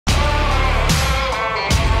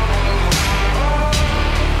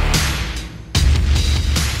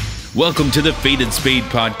Welcome to the Faded Spade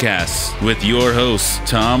Podcast with your hosts,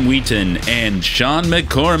 Tom Wheaton and Sean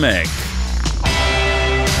McCormick.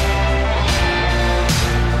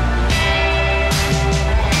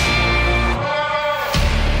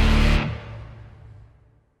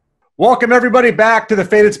 Welcome, everybody, back to the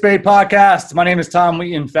Faded Spade Podcast. My name is Tom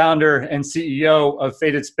Wheaton, founder and CEO of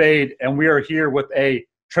Faded Spade, and we are here with a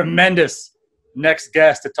tremendous next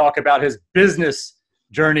guest to talk about his business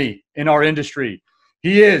journey in our industry.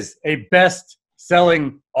 He is a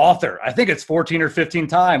best-selling author. I think it's 14 or 15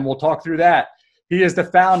 time. We'll talk through that. He is the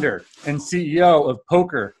founder and CEO of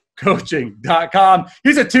PokerCoaching.com.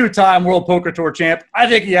 He's a two-time World Poker Tour champ. I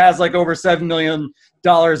think he has like over $7 million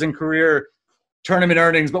in career tournament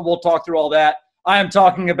earnings, but we'll talk through all that. I am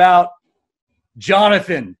talking about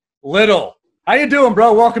Jonathan Little. How you doing,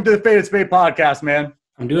 bro? Welcome to the Faded Spade Podcast, man.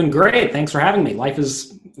 I'm doing great. Thanks for having me. Life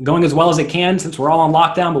is going as well as it can since we're all on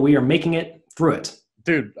lockdown, but we are making it through it.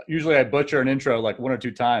 Dude, usually I butcher an intro like one or two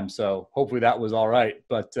times, so hopefully that was all right.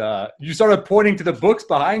 But you started pointing to the books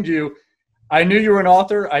behind you. I knew you were an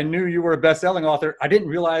author. I knew you were a best-selling author. I didn't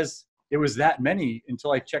realize it was that many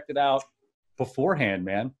until I checked it out beforehand,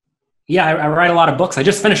 man. Yeah, I write a lot of books. I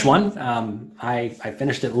just finished one. I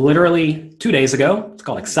finished it literally 2 days ago. It's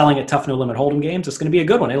called Excelling at Tough No Limit Hold'em Games. It's going to be a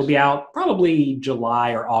good one. It'll be out probably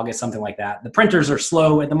July or August, something like that. The printers are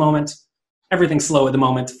slow at the moment. Everything's slow at the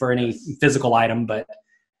moment for any physical item, but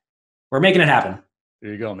we're making it happen.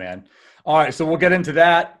 There you go, man. All right, so we'll get into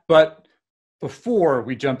that. But before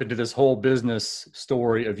we jump into this whole business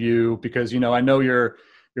story of you, because, I know your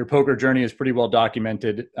poker journey is pretty well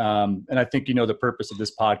documented. And I think, the purpose of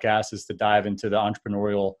this podcast is to dive into the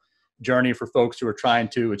entrepreneurial journey for folks who are trying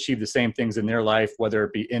to achieve the same things in their life, whether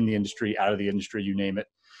it be in the industry, out of the industry, you name it.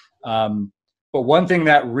 But one thing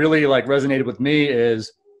that really resonated with me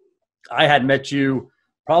is I had met you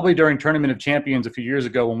probably during Tournament of Champions a few years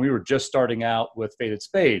ago when we were just starting out with Faded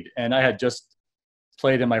Spade. And I had just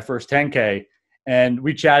played in my first 10K and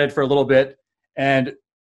we chatted for a little bit. And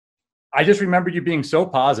I just remember you being so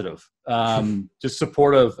positive, just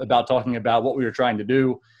supportive about talking about what we were trying to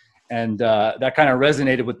do. And that kind of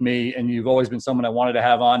resonated with me. And you've always been someone I wanted to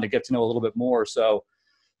have on to get to know a little bit more. So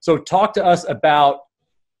talk to us about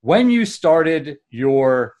when you started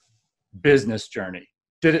your business journey.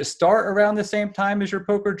 Did it start around the same time as your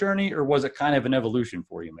poker journey, or was it kind of an evolution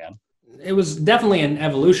for you, man? It was definitely an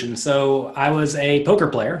evolution. So I was a poker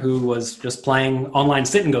player who was just playing online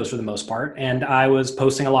sit and goes for the most part. And I was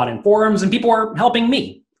posting a lot in forums and people were helping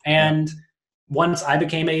me. And once I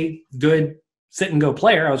became a good sit and go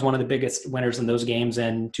player, I was one of the biggest winners in those games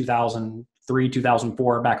in 2003,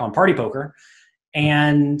 2004 back on Party Poker.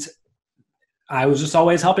 And I was just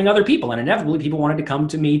always helping other people. And inevitably people wanted to come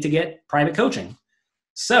to me to get private coaching.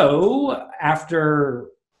 So after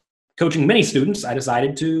coaching many students, I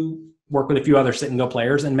decided to work with a few other sit and go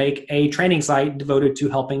players and make a training site devoted to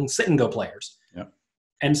helping sit and go players. Yep.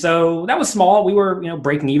 And so that was small. We were,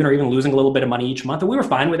 breaking even or even losing a little bit of money each month. And we were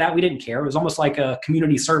fine with that. We didn't care. It was almost like a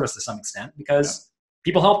community service to some extent because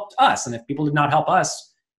people helped us. And if people did not help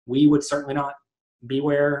us, we would certainly not be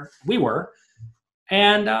where we were.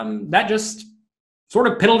 And that just sort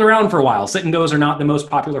of piddled around for a while. Sit and goes are not the most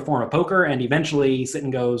popular form of poker. And eventually sit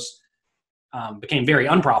and goes became very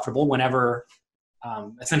unprofitable whenever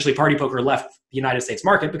essentially Party Poker left the United States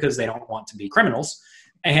market because they don't want to be criminals.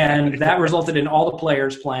 And that resulted in all the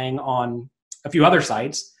players playing on a few other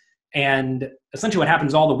sites. And essentially what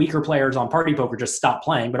happens is all the weaker players on Party Poker just stopped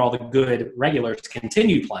playing, but all the good regulars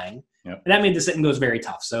continued playing. Yep. And that made the sit and goes very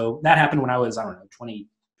tough. So that happened when I was,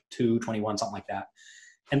 22, 21, something like that.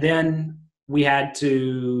 And then we had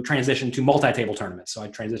to transition to multi-table tournaments. So I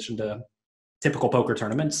transitioned to typical poker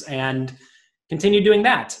tournaments and continued doing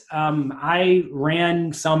that. I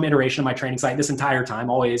ran some iteration of my training site this entire time,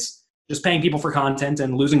 always just paying people for content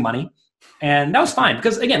and losing money. And that was fine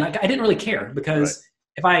because, again, I didn't really care because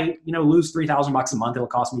if I lose $3,000 a month, it'll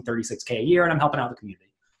cost me $36K a year and I'm helping out the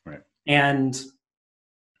community. Right. And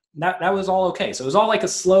that was all okay. So it was all like a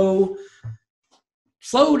slow,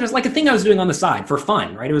 just like a thing I was doing on the side for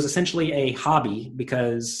fun, right? It was essentially a hobby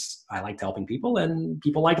because I liked helping people and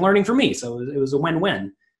people liked learning from me. So it was a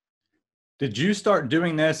win-win. Did you start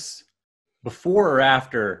doing this before or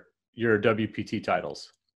after your WPT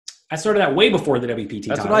titles? I started that way before the WPT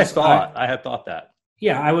titles. That's what I thought. I had thought that.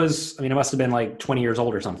 Yeah, I must have been like 20 years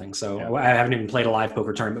old or something. So I haven't even played a live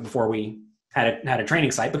poker tournament before we had a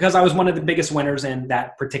training site because I was one of the biggest winners in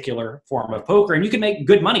that particular form of poker. And you could make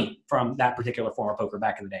good money from that particular form of poker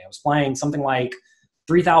back in the day. I was playing something like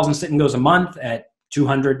 3,000 sit and goes a month at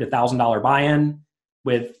 $200 to $1,000 buy-in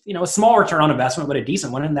with, a small return on investment, but a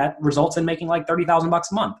decent one. And that results in making like $30,000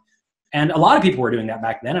 a month. And a lot of people were doing that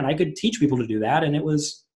back then, and I could teach people to do that, and it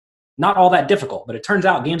was not all that difficult. But it turns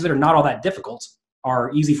out games that are not all that difficult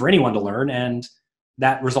are easy for anyone to learn, and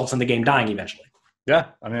that results in the game dying eventually. Yeah,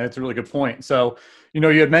 I mean, that's a really good point. So, you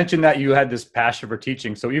had mentioned that you had this passion for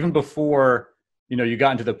teaching. So even before, you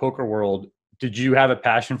got into the poker world, did you have a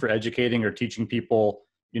passion for educating or teaching people,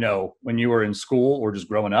 when you were in school or just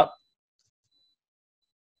growing up?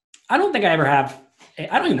 I don't think I ever have.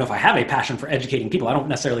 I don't even know if I have a passion for educating people. I don't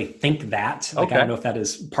necessarily think that. I don't know if that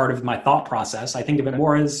is part of my thought process. I think of it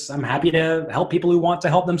more as I'm happy to help people who want to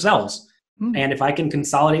help themselves. And if I can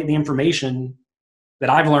consolidate the information that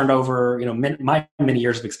I've learned over, my many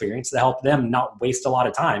years of experience to help them not waste a lot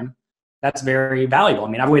of time, that's very valuable. I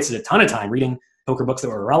mean, I've wasted a ton of time reading poker books that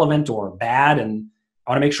were irrelevant or bad, and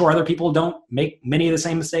I want to make sure other people don't make many of the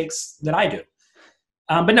same mistakes that I do.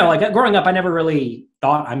 But no, like growing up, I never really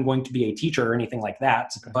thought I'm going to be a teacher or anything like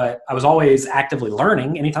that. Okay. But I was always actively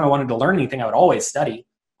learning. Anytime I wanted to learn anything, I would always study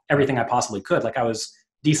everything I possibly could. Like I was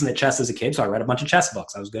decent at chess as a kid, so I read a bunch of chess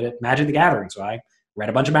books. I was good at Magic the Gathering, so I read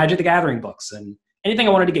a bunch of Magic the Gathering books. And anything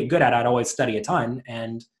I wanted to get good at, I'd always study a ton.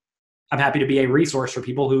 And I'm happy to be a resource for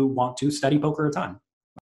people who want to study poker a ton.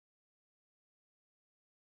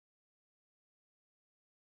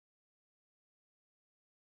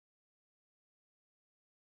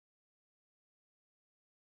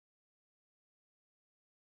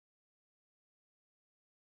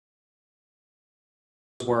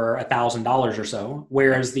 Were $1,000 or so,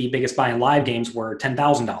 whereas the biggest buy in live games were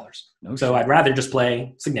 $10,000. So I'd rather just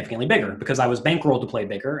play significantly bigger because I was bankrolled to play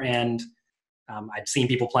bigger, and I'd seen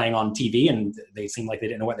people playing on TV and they seemed like they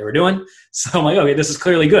didn't know what they were doing. So I'm like, okay, this is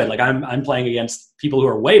clearly good. Like I'm playing against people who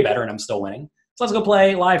are way better and I'm still winning. So let's go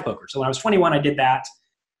play live poker. So when I was 21, I did that.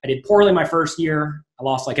 I did poorly my first year. I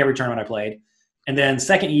lost like every tournament I played. And then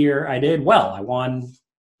second year I did well. I won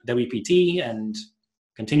WPT and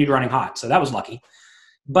continued running hot. So that was lucky.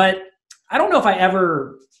 But I don't know if I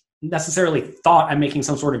ever necessarily thought I'm making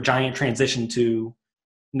some sort of giant transition to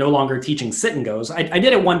no longer teaching sit and goes. I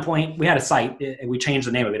did at one point. We had a site. We changed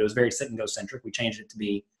the name of it. It was very sit and go centric. We changed it to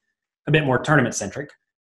be a bit more tournament centric.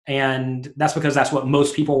 And that's because that's what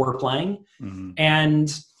most people were playing. Mm-hmm.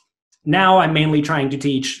 And now I'm mainly trying to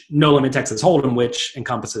teach No Limit Texas Hold'em, which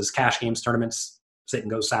encompasses cash games, tournaments, sit and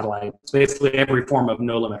go, satellites, basically every form of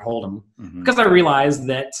No Limit Hold'em. Mm-hmm. Because I realized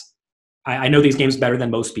that I know these games better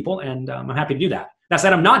than most people, and I'm happy to do that. That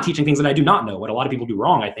said, I'm not teaching things that I do not know. What a lot of people do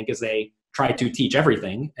wrong, I think, is they try to teach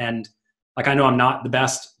everything. And like I know I'm not the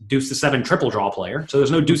best deuce to seven triple draw player, so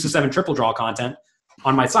there's no deuce to seven triple draw content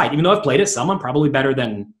on my site. Even though I've played it some, I'm probably better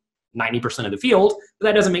than 90% of the field, but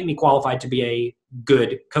that doesn't make me qualified to be a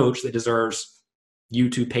good coach that deserves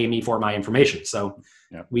you to pay me for my information. So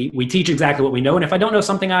yeah. we teach exactly what we know, and if I don't know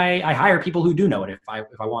something, I hire people who do know it if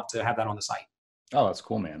I want to have that on the site. Oh, that's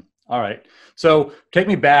cool, man. All right. So take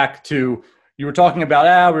me back to, you were talking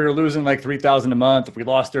about, we were losing like 3,000 a month. If we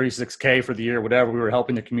lost 36K for the year, whatever, we were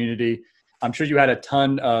helping the community. I'm sure you had a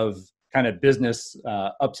ton of kind of business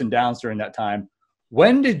ups and downs during that time.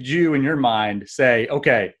 When did you, in your mind, say,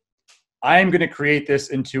 okay, I'm going to create this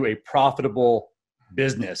into a profitable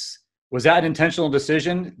business? Was that an intentional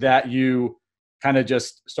decision that you kind of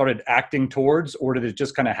just started acting towards, or did it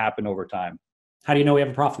just kind of happen over time? How do you know we have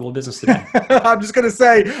a profitable business today? I'm just going to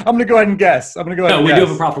say, I'm going to go ahead and guess. We do have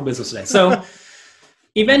a profitable business today. So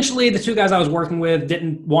eventually the two guys I was working with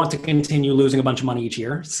didn't want to continue losing a bunch of money each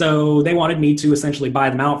year. So they wanted me to essentially buy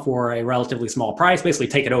them out for a relatively small price, basically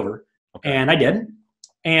take it over. Okay. And I did.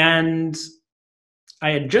 And I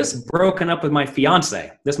had just broken up with my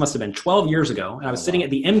fiance. This must have been 12 years ago. And I was sitting at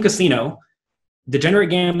the M Casino, degenerate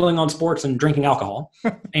gambling on sports and drinking alcohol.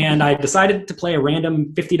 And I decided to play a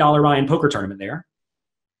random $50 buy-in poker tournament there.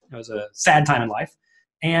 It was a sad time in life.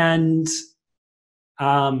 And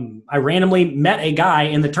I randomly met a guy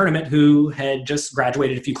in the tournament who had just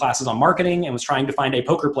graduated a few classes on marketing and was trying to find a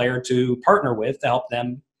poker player to partner with to help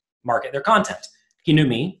them market their content. He knew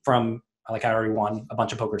me from, like, I already won a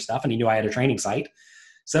bunch of poker stuff, and he knew I had a training site.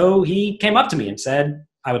 So he came up to me and said,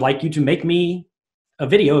 I would like you to make me a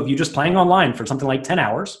video of you just playing online for something like 10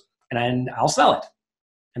 hours, and I'll sell it.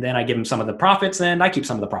 And then I give him some of the profits, and I keep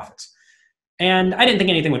some of the profits. And I didn't think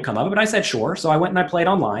anything would come of it, but I said, sure. So I went and I played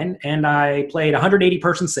online, and I played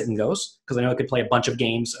 180-person sit and goes, because I know I could play a bunch of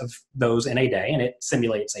games of those in a day, and it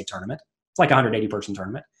simulates a tournament. It's like a 180-person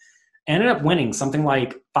tournament. I ended up winning something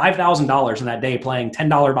like $5,000 in that day playing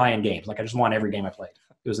 $10 buy-in games. Like, I just won every game I played.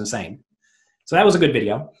 It was insane. So that was a good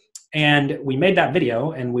video. And we made that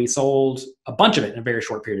video, and we sold a bunch of it in a very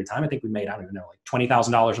short period of time. I think we made, I don't even know, like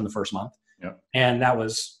 $20,000 in the first month. Yep. And that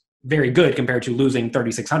was very good compared to losing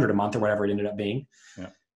 $3,600 a month or whatever it ended up being.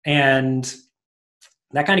 Yep. And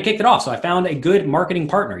that kind of kicked it off. So I found a good marketing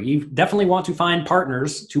partner. You definitely want to find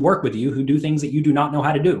partners to work with you who do things that you do not know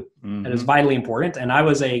how to do. Mm-hmm. That is vitally important. And I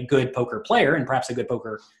was a good poker player and perhaps a good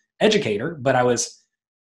poker educator, but I was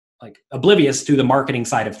like oblivious to the marketing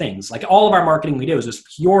side of things. Like all of our marketing we did was just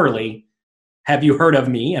purely, have you heard of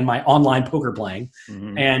me and my online poker playing?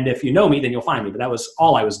 Mm-hmm. And if you know me, then you'll find me. But that was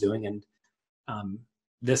all I was doing. And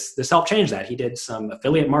this helped change that. He did some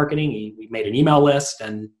affiliate marketing. We made an email list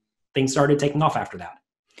and things started taking off after that.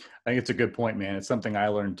 I think it's a good point, man. It's something I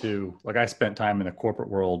learned too. Like I spent time in the corporate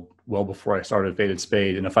world well before I started Faded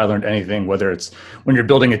Spade. And if I learned anything, whether it's when you're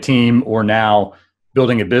building a team or now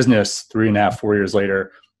building a business 3.5, 4 years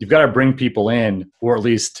later, you've got to bring people in or at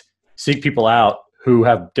least seek people out who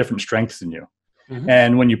have different strengths than you. Mm-hmm.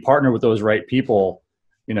 And when you partner with those right people,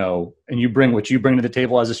 you know, and you bring what you bring to the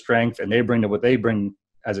table as a strength and they bring to what they bring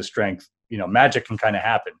as a strength, you know, magic can kind of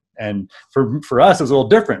happen. And for us, it was a little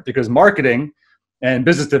different because marketing and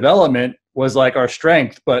business development was like our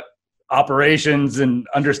strength, but operations and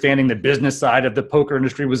understanding the business side of the poker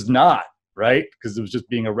industry was not, right? Because it was just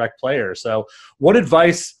being a rec player. So what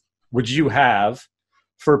advice would you have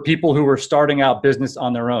for people who are starting out business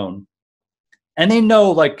on their own? And they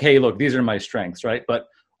know like, hey, look, these are my strengths, right? But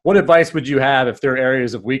what advice would you have if there are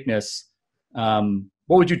areas of weakness?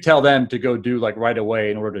 What would you tell them to go do like right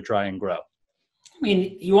away in order to try and grow? I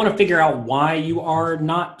mean, you want to figure out why you are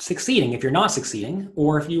not succeeding if you're not succeeding,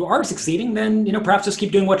 or if you are succeeding, then, you know, perhaps just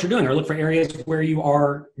keep doing what you're doing or look for areas where you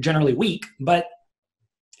are generally weak. But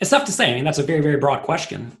it's tough to say. I mean, that's a very, very broad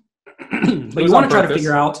question. But you want to try to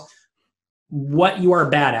figure out what you are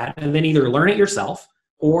bad at and then either learn it yourself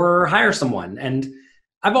or hire someone. And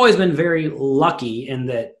I've always been very lucky in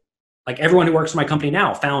that, like everyone who works for my company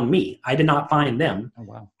now found me. I did not find them. Oh,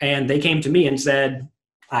 wow. And they came to me and said,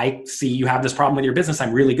 I see you have this problem with your business.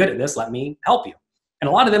 I'm really good at this. Let me help you. And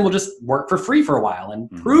a lot of them will just work for free for a while and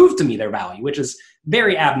prove to me their value, which is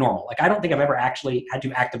very abnormal. Like I don't think I've ever actually had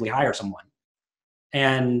to actively hire someone.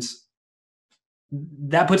 And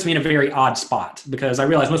that puts me in a very odd spot because I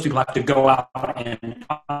realize most people have to go out and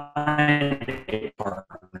find a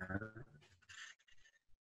partner.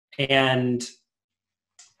 And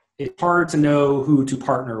it's hard to know who to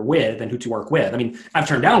partner with and who to work with. I mean, I've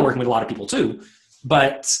turned down working with a lot of people too,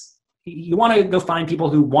 but you want to go find people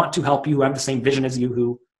who want to help you, who have the same vision as you,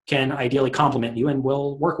 who can ideally complement you and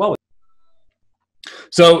will work well with you.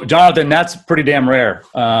 So Jonathan, that's pretty damn rare.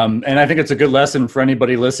 And I think it's a good lesson for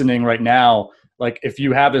anybody listening right now. Like if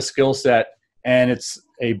you have a skill set and it's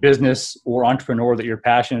a business or entrepreneur that you're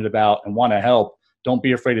passionate about and want to help, don't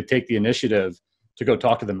be afraid to take the initiative to go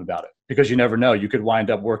talk to them about it because you never know. You could wind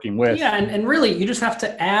up working with. Yeah. And really you just have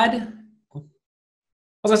to add,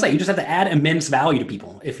 you just have to add immense value to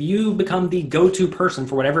people. If you become the go-to person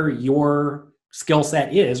for whatever your skill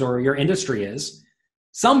set is or your industry is,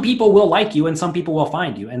 some people will like you and some people will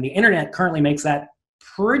find you. And the internet currently makes that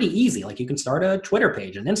pretty easy. Like you can start a Twitter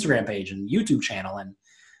page, an Instagram page, and YouTube channel and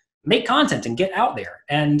make content and get out there.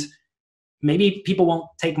 And maybe people won't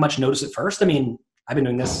take much notice at first. I mean, I've been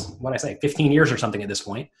doing this, 15 years or something at this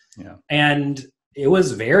point. Yeah. And it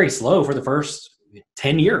was very slow for the first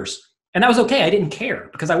 10 years. And that was okay. I didn't care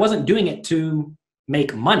because I wasn't doing it to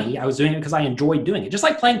make money. I was doing it because I enjoyed doing it. Just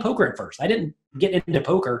like playing poker at first. I didn't get into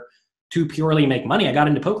poker to purely make money. I got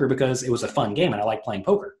into poker because it was a fun game and I like playing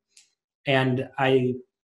poker. And I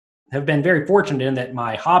have been very fortunate in that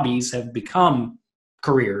my hobbies have become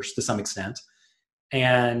careers to some extent.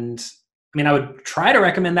 And I mean, I would try to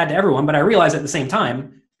recommend that to everyone, but I realize at the same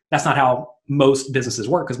time, that's not how most businesses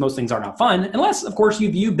work because most things are not fun unless, of course,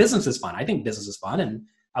 you view business as fun. I think business is fun. And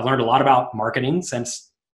I've learned a lot about marketing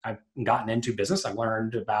since I've gotten into business. I've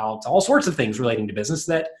learned about all sorts of things relating to business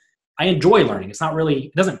that I enjoy learning.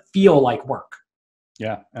 It doesn't feel like work.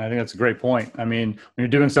 Yeah, and I think that's a great point. I mean, when you're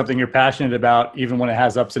doing something you're passionate about, even when it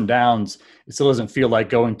has ups and downs, it still doesn't feel like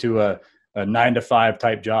going to a 9-to-5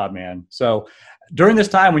 type job, man. So during this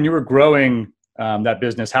time when you were growing that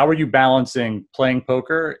business, how were you balancing playing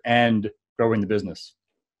poker and growing the business?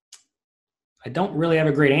 I don't really have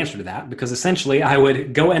a great answer to that because essentially I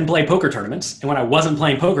would go and play poker tournaments. And when I wasn't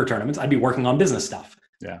playing poker tournaments, I'd be working on business stuff.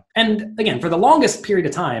 Yeah. And again, for the longest period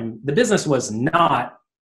of time, the business was not,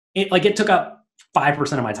 it took up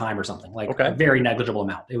 5% of my time or something, a very negligible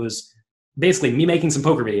amount. It was basically me making some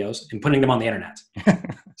poker videos and putting them on the internet.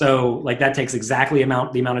 So that takes exactly the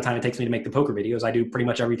amount of time it takes me to make the poker videos. I do pretty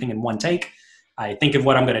much everything in one take. I think of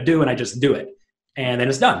what I'm going to do and I just do it. And then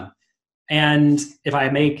it's done. And if I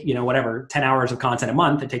make, 10 hours of content a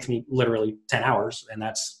month, it takes me literally 10 hours. And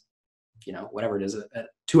that's, whatever it is,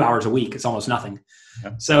 2 hours a week. It's almost nothing.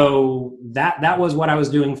 Yep. So that was what I was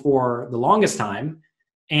doing for the longest time.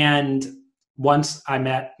 And once I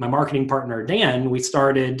met my marketing partner, Dan, we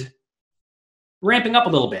started ramping up a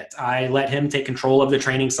little bit. I let him take control of the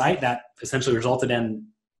training site. That essentially resulted in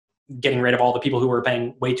getting rid of all the people who were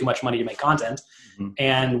paying way too much money to make content,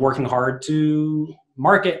 and working hard to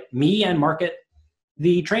market me and market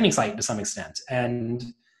the training site to some extent. And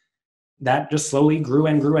that just slowly grew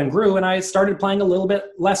and grew and grew. And I started playing a little bit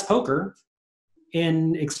less poker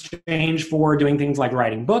in exchange for doing things like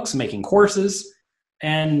writing books, making courses.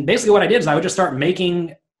 And basically what I did is I would just start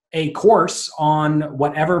making a course on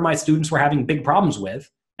whatever my students were having big problems with.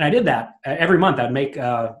 And I did that every month. I'd make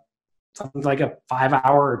something like a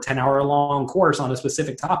 5-hour or 10-hour long course on a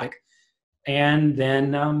specific topic. And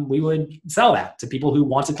then we would sell that to people who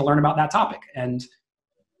wanted to learn about that topic. And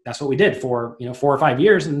that's what we did for 4 or 5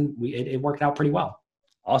 years. And it worked out pretty well.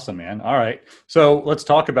 Awesome, man. All right. So let's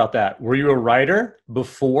talk about that. Were you a writer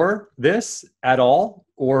before this at all?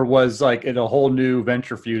 Or was like it a whole new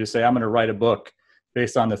venture for you to say, I'm going to write a book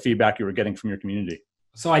based on the feedback you were getting from your community?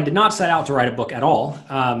 So I did not set out to write a book at all.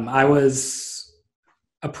 I was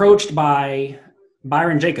approached by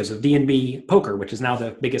Byron Jacobs of D&B Poker, which is now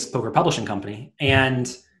the biggest poker publishing company.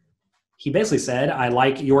 And he basically said, I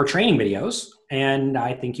like your training videos and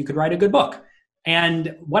I think you could write a good book.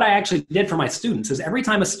 And what I actually did for my students is every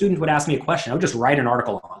time a student would ask me a question, I would just write an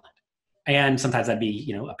article on it. And sometimes that'd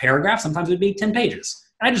be, a paragraph, sometimes it'd be 10 pages.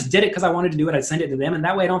 And I just did it because I wanted to do it. I'd send it to them. And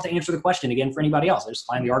that way I don't have to answer the question again for anybody else. I just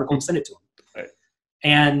find the article and send it to them. Right.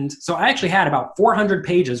 And so I actually had about 400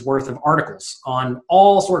 pages worth of articles on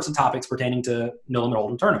all sorts of topics pertaining to No Limit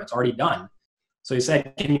Hold'em tournaments already done. So he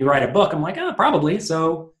said, can you write a book? I'm like, probably.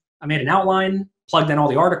 So I made an outline, plugged in all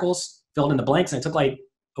the articles, filled in the blanks, and it took like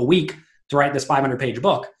a week to write this 500-page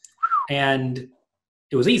book. And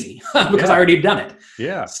it was easy because I already had done it.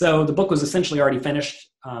 Yeah. So the book was essentially already finished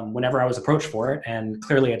whenever I was approached for it. And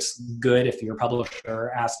clearly it's good if your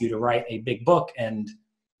publisher asks you to write a big book and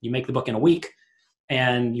you make the book in a week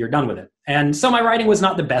and you're done with it. And so my writing was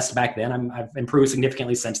not the best back then. I've improved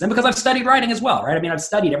significantly since then because I've studied writing as well, right? I mean, I've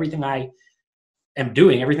studied everything I am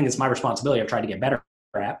doing. Everything that's my responsibility, I've tried to get better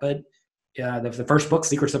at. But the first book,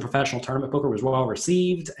 Secrets of Professional Tournament Poker, was well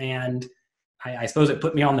received. And I suppose it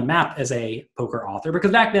put me on the map as a poker author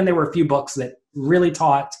because back then there were a few books that really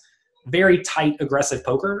taught very tight, aggressive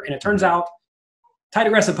poker. And it turns out tight,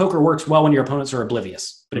 aggressive poker works well when your opponents are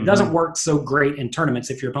oblivious, but it doesn't work so great in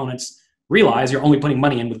tournaments if your opponents realize you're only putting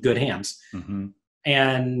money in with good hands.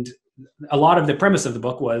 And a lot of the premise of the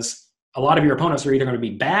book was a lot of your opponents are either going to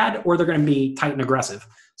be bad or they're going to be tight and aggressive.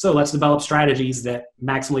 So let's develop strategies that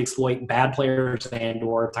maximally exploit bad players and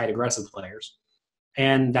or tight, aggressive players.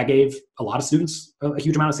 And that gave a lot of students a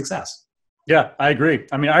huge amount of success. Yeah, I agree.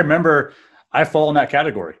 I mean, I remember I fall in that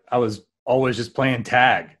category. I was always just playing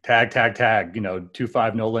tag,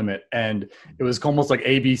 2-5 no limit. And it was almost like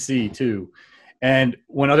ABC too. And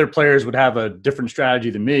when other players would have a different strategy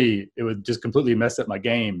than me, it would just completely mess up my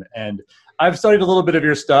game. And I've studied a little bit of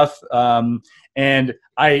your stuff. And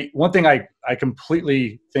one thing I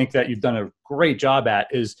completely think that you've done a great job at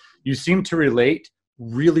is you seem to relate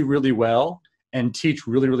really, really well and teach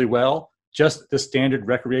really, really well just the standard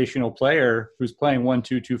recreational player who's playing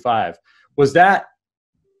 1-2-2-5. Was that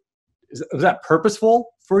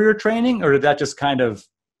purposeful for your training, or did that just kind of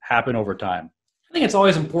happen over time? I think it's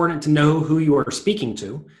always important to know who you are speaking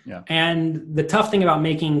to. Yeah. And the tough thing about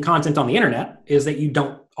making content on the internet is that you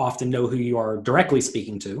don't often know who you are directly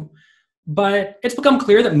speaking to. But it's become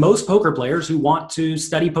clear that most poker players who want to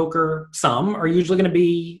study poker some are usually going to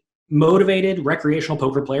be motivated recreational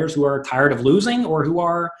poker players who are tired of losing or who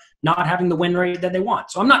are not having the win rate that they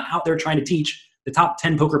want. So I'm not out there trying to teach the top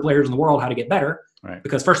 10 poker players in the world how to get better. Right.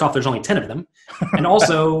 Because first off, there's only 10 of them. And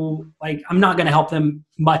also, I'm not going to help them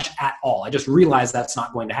much at all. I just realized that's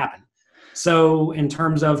not going to happen. So in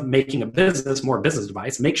terms of making a business, more business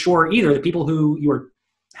advice, make sure either the people who you are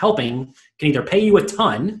helping can either pay you a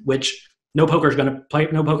ton, which no poker player is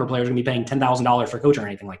going to be paying $10,000 for coaching or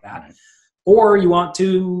anything like that. Right. Or you want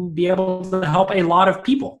to be able to help a lot of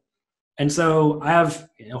people. And so I have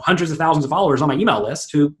hundreds of thousands of followers on my email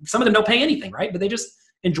list who some of them don't pay anything, right? But they just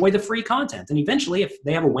enjoy the free content. And eventually, if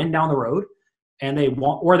they have a win down the road and they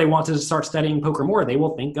want to start studying poker more, they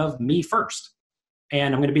will think of me first.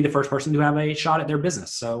 And I'm going to be the first person to have a shot at their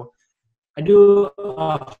business. So I do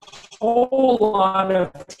a whole lot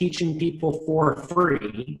of teaching people for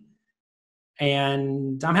free.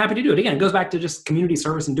 And I'm happy to do it. Again, it goes back to just community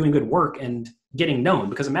service and doing good work and getting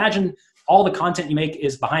known. Because imagine all the content you make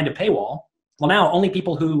is behind a paywall. Well, now only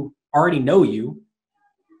people who already know you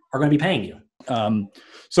are going to be paying you.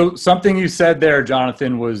 So something you said there,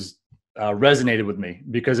 Jonathan, was resonated with me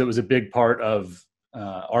because it was a big part of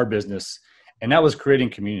our business, and that was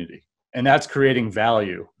creating community. and that's creating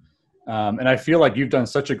value. And I feel like you've done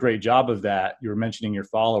such a great job of that. You were mentioning your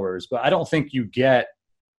followers, but I don't think you get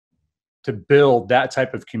to build that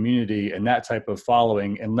type of community and that type of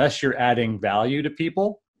following unless you're adding value to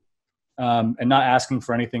people, and not asking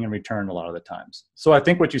for anything in return a lot of the times. So I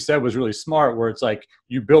think what you said was really smart, where it's like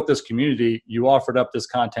you built this community, you offered up this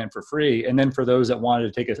content for free, and then for those that wanted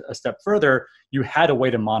to take a step further, you had a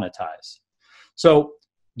way to monetize. So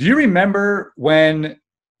do you remember when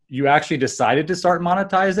you actually decided to start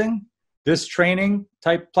monetizing this training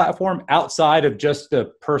type platform outside of just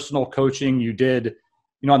the personal coaching you did,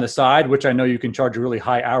 on the side, which I know you can charge a really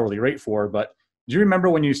high hourly rate for, but do you remember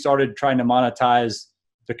when you started trying to monetize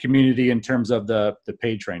the community in terms of the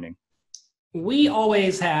paid training? We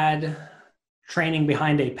always had training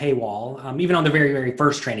behind a paywall, even on the very, very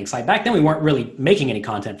first training site. Back then, we weren't really making any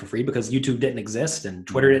content for free because YouTube didn't exist and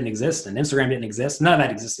Twitter didn't exist and Instagram didn't exist. None of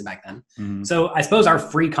that existed back then. Mm-hmm. So I suppose our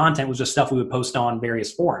free content was just stuff we would post on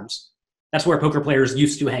various forums. That's where poker players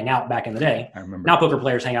used to hang out back in the day. I remember. Now poker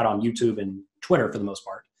players hang out on YouTube and Twitter for the most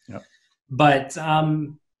part. Yep. But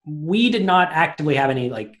we did not actively have any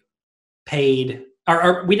paid,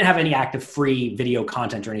 or we didn't have any active free video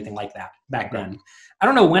content or anything like that back then. I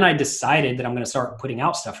don't know when I decided that I'm going to start putting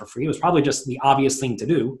out stuff for free. It was probably just the obvious thing to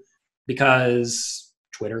do because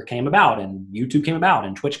Twitter came about and YouTube came about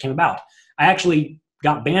and Twitch came about. I actually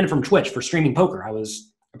got banned from Twitch for streaming poker. I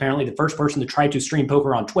was apparently the first person to try to stream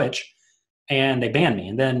poker on Twitch, and they banned me.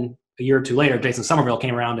 And then a year or two later, Jason Somerville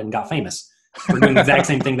came around and got famous for doing the exact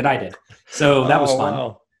same thing that I did. So that was fun.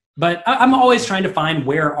 Wow. But I'm always trying to find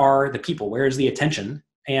where are the people, where is the attention?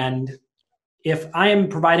 And if I am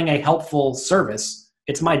providing a helpful service,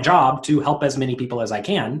 it's my job to help as many people as I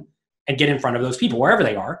can and get in front of those people wherever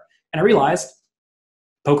they are. And I realized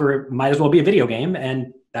poker might as well be a video game,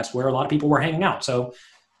 and that's where a lot of people were hanging out. So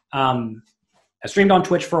I streamed on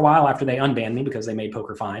Twitch for a while after they unbanned me because they made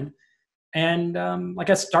poker fine. And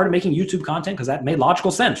I started making YouTube content because that made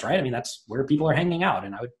logical sense, right? I mean, that's where people are hanging out,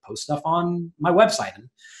 and I would post stuff on my website. And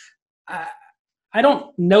I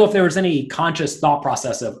don't know if there was any conscious thought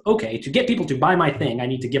process of, okay, to get people to buy my thing, I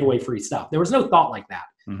need to give away free stuff. There was no thought like that.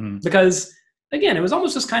 Mm-hmm. Because, again, it was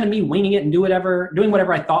almost just kind of me winging it and doing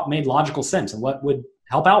whatever I thought made logical sense and what would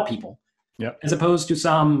help out people. Yep. As opposed to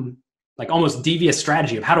some almost devious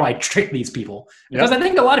strategy of how do I trick these people? Because I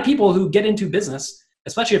think a lot of people who get into business,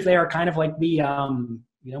 especially if they are kind of like the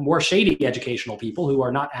more shady educational people who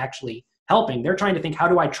are not actually helping, they're trying to think, how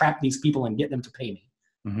do I trap these people and get them to pay me?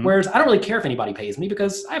 Mm-hmm. Whereas I don't really care if anybody pays me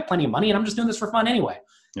because I have plenty of money and I'm just doing this for fun anyway.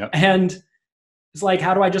 Yep. And it's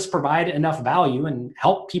how do I just provide enough value and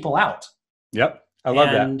help people out? Yep. I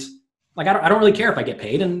love that. I don't really care if I get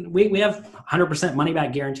paid, and we have 100% money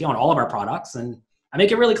back guarantee on all of our products. And I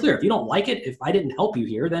make it really clear, if you don't like it, if I didn't help you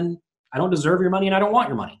here, then I don't deserve your money and I don't want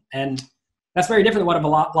your money. And that's very different than what a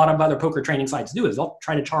lot of other poker training sites do. Is they'll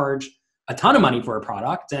try to charge a ton of money for a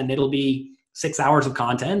product, and it'll be 6 hours of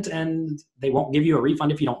content, and they won't give you a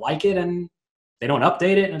refund if you don't like it, and they don't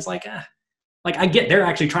update it. And it's I get they're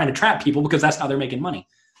actually trying to trap people because that's how they're making money.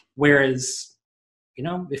 Whereas,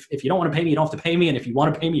 if you don't want to pay me, you don't have to pay me. And if you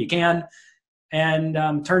want to pay me, you can.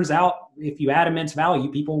 And turns out if you add immense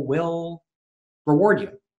value, people will reward you.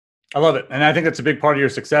 I love it. And I think that's a big part of your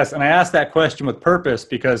success. And I asked that question with purpose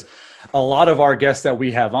because a lot of our guests that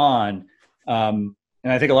we have on, and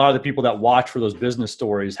I think a lot of the people that watch for those business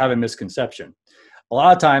stories have a misconception. A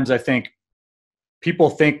lot of times I think people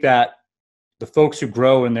think that the folks who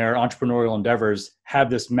grow in their entrepreneurial endeavors have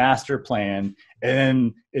this master plan,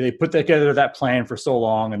 and then they put together that plan for so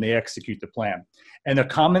long and they execute the plan. And the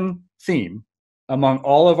common theme among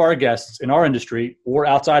all of our guests in our industry or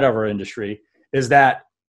outside of our industry is that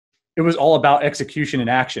it was all about execution and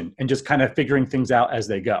action and just kind of figuring things out as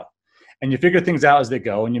they go. And you figure things out as they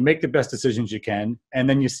go, and you make the best decisions you can, and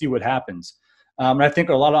then you see what happens. And I think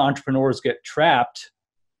a lot of entrepreneurs get trapped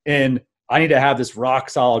in, I need to have this rock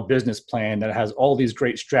solid business plan that has all these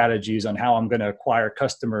great strategies on how I'm going to acquire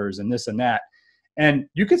customers and this and that. And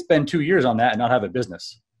you could spend 2 years on that and not have a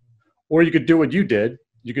business. Or you could do what you did.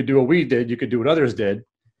 You could do what we did. You could do what others did.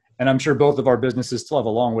 And I'm sure both of our businesses still have a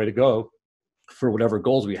long way to go for whatever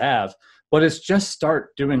goals we have. But it's just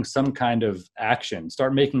start doing some kind of action,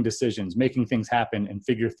 start making decisions, making things happen, and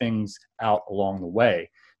figure things out along the way.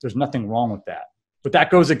 There's nothing wrong with that. But that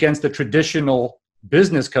goes against the traditional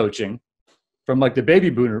business coaching from the baby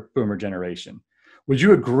boomer generation. Would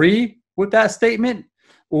you agree with that statement?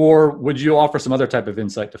 Or would you offer some other type of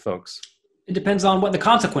insight to folks? It depends on what the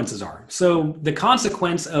consequences are. So the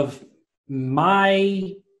consequence of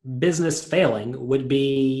my business failing would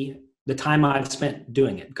be the time I've spent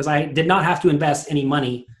doing it, because I did not have to invest any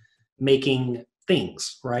money making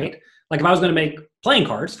things, right? Like if I was going to make playing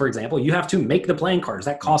cards, for example, you have to make the playing cards.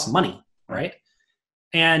 That costs money, right?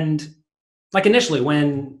 And like initially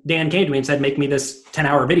when Dan came to me and said, make me this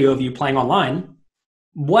 10-hour video of you playing online,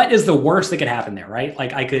 what is the worst that could happen there, right?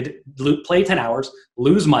 Like I could play 10 hours,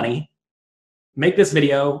 lose money, make this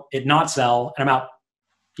video, it not sell, and I'm out,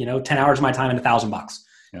 10 hours of my time and $1,000.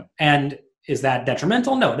 Yeah. And is that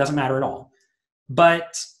detrimental? No, it doesn't matter at all.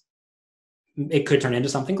 But it could turn into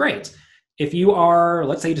something great. If you are,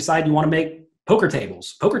 let's say you decide you want to make poker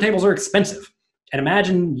tables. Poker tables are expensive. And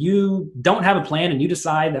imagine you don't have a plan and you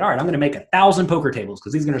decide that, all right, I'm going to make 1,000 poker tables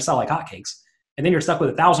because these are going to sell like hotcakes. And then you're stuck with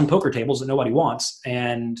 1,000 poker tables that nobody wants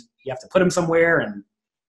and you have to put them somewhere, and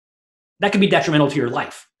that could be detrimental to your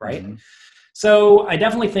life, right? Mm-hmm. So I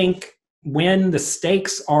definitely think when the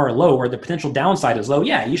stakes are low or the potential downside is low,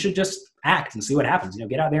 yeah, you should just act and see what happens.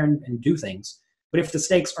 Get out there and do things. But if the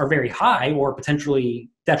stakes are very high or potentially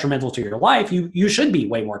detrimental to your life, you should be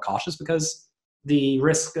way more cautious because the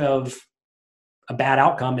risk of a bad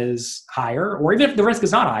outcome is higher. Or even if the risk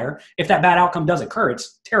is not higher, if that bad outcome does occur,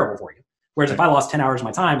 it's terrible for you. Whereas if I lost 10 hours of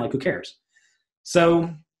my time, like who cares?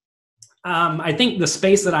 So I think the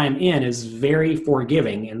space that I'm in is very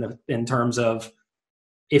forgiving in terms of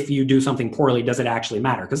if you do something poorly, does it actually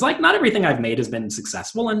matter? Because like not everything I've made has been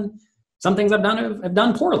successful, and some things I've done have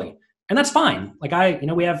done poorly. And that's fine. Like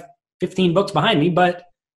we have 15 books behind me, but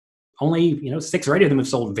only, 6 or 8 of them have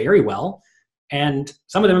sold very well. And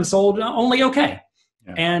some of them have sold only okay.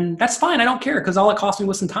 Yeah. And that's fine. I don't care because all it cost me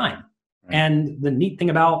was some time. Right. And the neat thing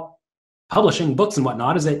about publishing books and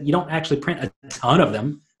whatnot is that you don't actually print a ton of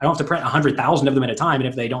them. I don't have to print 100,000 of them at a time. And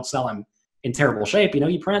if they don't sell, I'm in terrible shape.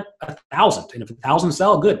 You print 1,000. And if 1,000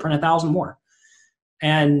 sell, good, print 1,000 more.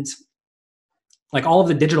 And like all of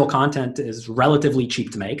the digital content is relatively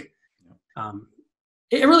cheap to make.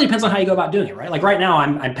 It really depends on how you go about doing it, right? Like right now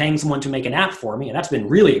I'm paying someone to make an app for me, and that's been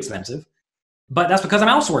really expensive, but that's because I'm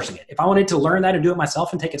outsourcing it. If I wanted to learn that and do it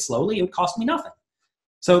myself and take it slowly, it would cost me nothing.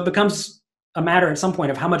 So it becomes a matter at some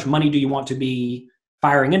point of how much money do you want to be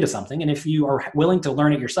firing into something. And if you are willing to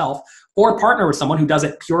learn it yourself or partner with someone who does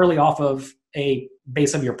it purely off of a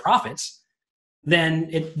base of your profits, then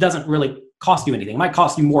it doesn't really cost you anything. It might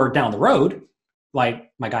cost you more down the road.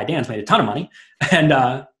 Like my guy Dan's made a ton of money,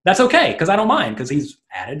 and that's okay because I don't mind because he's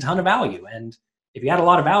added a ton of value. And if you add a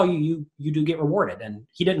lot of value, you do get rewarded. And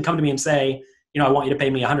he didn't come to me and say, I want you to pay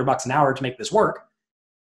me $100 an hour to make this work.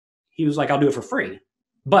 He was like, I'll do it for free,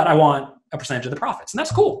 but I want a percentage of the profits. And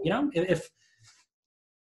that's cool. If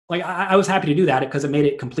like I was happy to do that because it made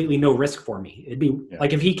it completely no risk for me. It'd be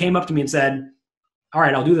like if he came up to me and said, all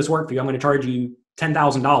right, I'll do this work for you. I'm going to charge you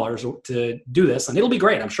 $10,000 to do this. And it'll be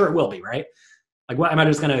great. I'm sure it will be, right? Like, what am I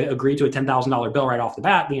just going to agree to a $10,000 bill right off the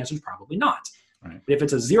bat? The answer is probably not. Right. But if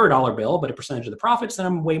it's a $0 bill, but a percentage of the profits, then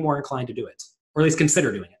I'm way more inclined to do it, or at least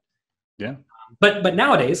consider doing it. Yeah. But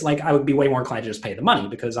nowadays, like I would be way more inclined to just pay the money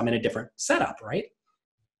because I'm in a different setup, right?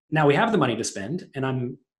 Now we have the money to spend, and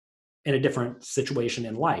I'm in a different situation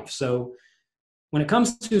in life. So when it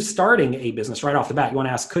comes to starting a business right off the bat, you want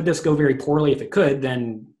to ask, could this go very poorly? If it could,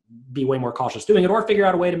 then be way more cautious doing it, or figure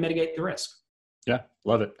out a way to mitigate the risk. Yeah,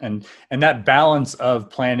 love it. And that balance of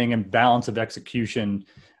planning and balance of execution,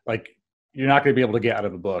 like you're not going to be able to get out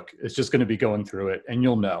of a book. It's just going to be going through it, and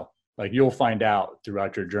you'll find out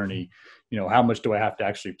throughout your journey, how much do I have to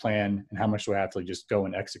actually plan and how much do I have to just go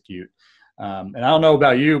and execute. And I don't know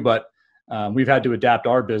about you, but we've had to adapt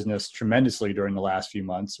our business tremendously during the last few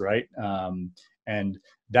months, right? And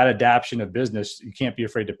that adaptation of business, you can't be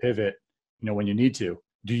afraid to pivot, when you need to.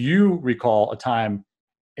 Do you recall a time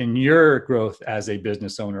in your growth as a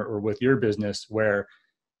business owner or with your business where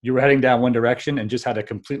you were heading down one direction and just had to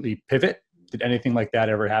completely pivot? Did anything like that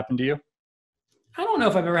ever happen to you? I don't know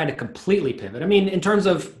if I've ever had to completely pivot. I mean, in terms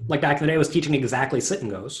of like back in the day, I was teaching exactly sit and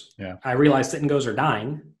goes. Yeah. I realized sit and goes are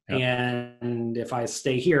dying. Yep. And if I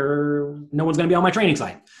stay here, no one's going to be on my training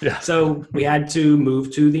site. Yeah. So we had to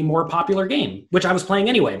move to the more popular game, which I was playing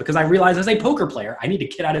anyway, because I realized as a poker player, I need to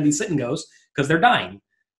get out of these sit and goes because they're dying.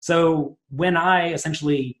 So when I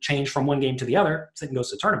essentially changed from one game to the other, sit and goes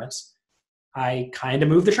to tournaments, I kind of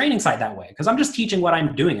moved the training side that way because I'm just teaching what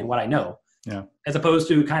I'm doing and what I know. Yeah. As opposed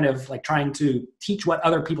to kind of like trying to teach what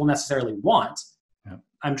other people necessarily want. Yeah.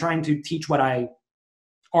 I'm trying to teach what I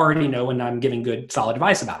already know, and I'm giving good, solid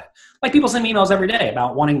advice about it. Like people send me emails every day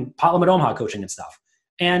about wanting pot limit Omaha coaching and stuff.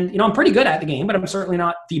 And, I'm pretty good at the game, but I'm certainly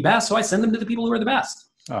not the best. So I send them to the people who are the best.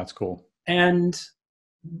 Oh, that's cool. And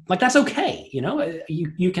like, that's okay.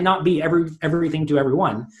 You cannot be everything to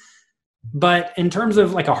everyone. But in terms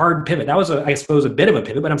of like a hard pivot, that was, I suppose, a bit of a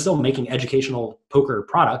pivot, but I'm still making educational poker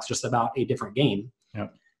products, just about a different game.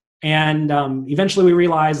 Yep. And eventually we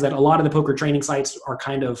realized that a lot of the poker training sites are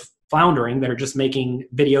kind of floundering, that are just making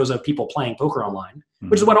videos of people playing poker online,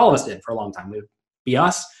 which is what all of us did for a long time. It would be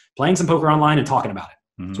us playing some poker online and talking about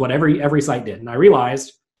it. It's what every site did. And I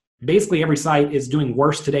realized basically every site is doing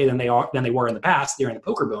worse today than they were in the past during the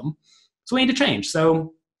poker boom. So we need to change.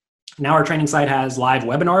 So now our training site has live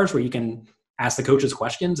webinars where you can ask the coaches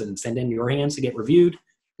questions and send in your hands to get reviewed.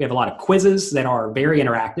 We have a lot of quizzes that are very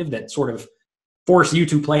interactive that sort of force you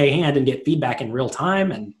to play a hand and get feedback in real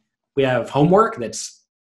time. And we have homework that's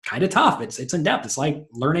kind of tough. It's in depth. It's like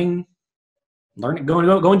learning,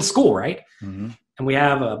 going to school, right? And we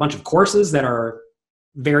have a bunch of courses that are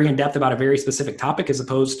very in depth about a very specific topic, as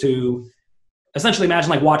opposed to essentially imagine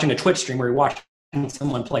like watching a Twitch stream where you're watching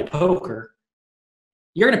someone play poker.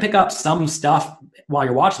 You're going to pick up some stuff while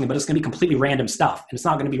you're watching them, but it's going to be completely random stuff. And it's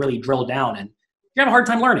not going to be really drilled down, and you have a hard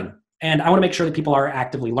time learning. And I want to make sure that people are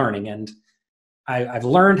actively learning. And I've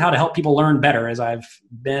learned how to help people learn better as I've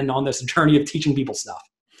been on this journey of teaching people stuff.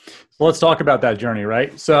 So let's talk about that journey,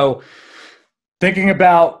 right? So thinking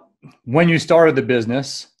about when you started the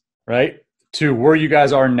business, right, to where you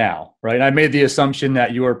guys are now, right? And I made the assumption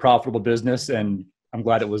that you were a profitable business, and I'm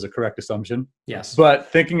glad it was a correct assumption. Yes.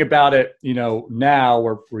 But thinking about it, now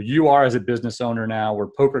where you are as a business owner now, where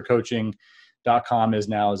pokercoaching.com is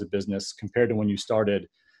now as a business compared to when you started,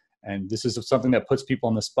 and this is something that puts people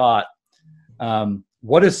on the spot.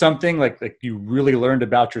 What is something like you really learned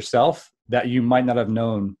about yourself that you might not have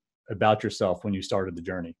known about yourself when you started the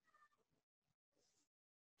journey?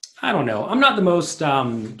 I don't know. I'm not the most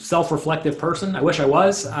self-reflective person. I wish I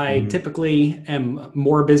was. I typically am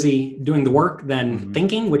more busy doing the work than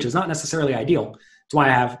thinking, which is not necessarily ideal. That's why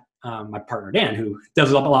I have my partner, Dan, who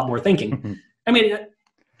does a lot more thinking. I mean,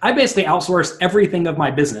 I basically outsource everything of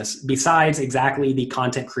my business besides exactly the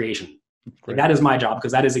content creation. Like, that is my job,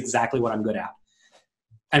 because that is exactly what I'm good at.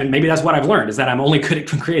 And maybe that's what I've learned, is that I'm only good at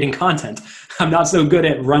creating content. I'm not so good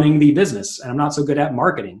at running the business, and I'm not so good at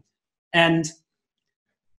marketing. And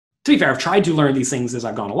to be fair, I've tried to learn these things as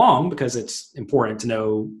I've gone along, because it's important to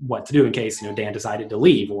know what to do in case, Dan decided to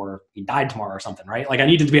leave or he died tomorrow or something, right? Like, I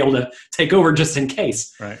needed to be able to take over just in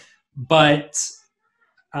case. Right. But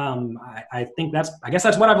I guess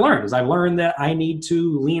that's what I've learned, is I've learned that I need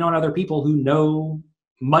to lean on other people who know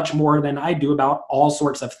much more than I do about all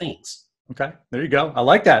sorts of things. Okay, there you go. I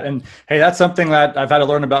like that. And hey, that's something that I've had to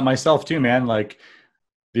learn about myself too, man. Like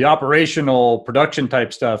the operational production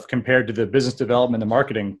type stuff compared to the business development and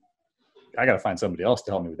marketing, I got to find somebody else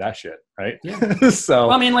to help me with that shit. Right. Yeah. So,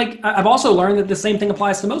 well, I mean, like, I've also learned that the same thing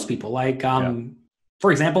applies to most people. Like,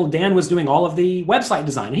 for example, Dan was doing all of the website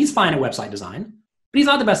design, and he's fine at website design, but he's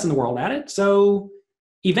not the best in the world at it. So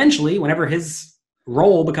eventually, whenever his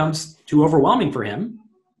role becomes too overwhelming for him,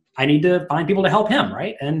 I need to find people to help him.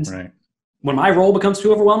 Right. And when my role becomes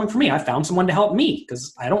too overwhelming for me, I found someone to help me,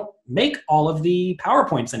 because I don't make all of the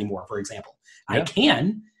PowerPoints anymore, for example. I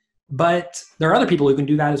can, but there are other people who can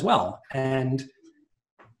do that as well. And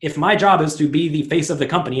if my job is to be the face of the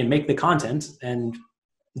company and make the content and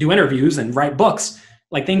do interviews and write books,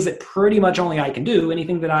 like things that pretty much only I can do,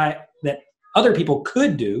 anything that other people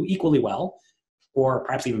could do equally well, or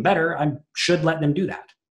perhaps even better, I should let them do that.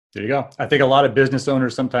 There you go. I think a lot of business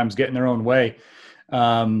owners sometimes get in their own way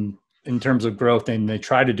in terms of growth, and they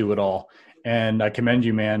try to do it all. And I commend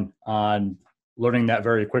you, man, on learning that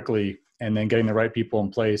very quickly and then getting the right people in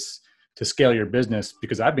place to scale your business,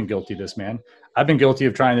 because I've been guilty of this, man. I've been guilty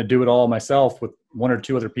of trying to do it all myself with one or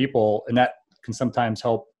two other people, and that can sometimes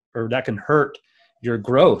help, or that can hurt your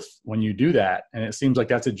growth when you do that. And it seems like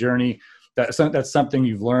that's a journey, that's something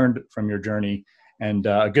you've learned from your journey, and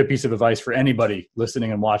a good piece of advice for anybody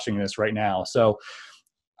listening and watching this right now. So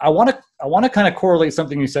I want to kind of correlate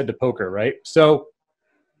something you said to poker, right? So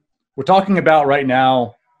we're talking about right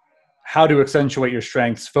now how to accentuate your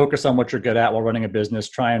strengths, focus on what you're good at while running a business,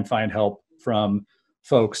 try and find help from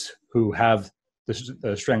folks who have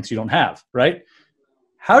the strengths you don't have, right?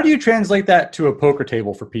 How do you translate that to a poker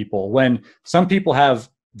table for people when some people have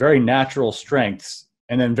very natural strengths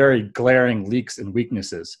and then very glaring leaks and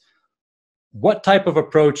weaknesses? What type of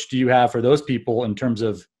approach do you have for those people in terms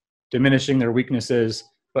of diminishing their weaknesses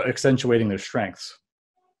but accentuating their strengths?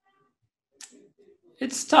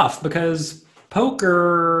 It's tough, because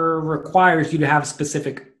poker requires you to have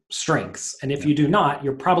specific strengths. And if you do not,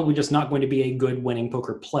 you're probably just not going to be a good winning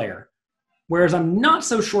poker player. Whereas I'm not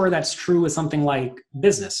so sure that's true with something like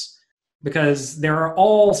business, because there are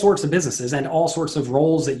all sorts of businesses and all sorts of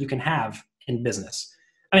roles that you can have in business.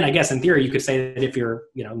 I mean, I guess in theory, you could say that if you're,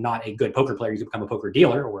 not a good poker player, you could become a poker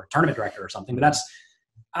dealer or a tournament director or something. But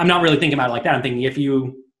I'm not really thinking about it like that. I'm thinking if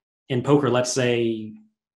you, in poker, let's say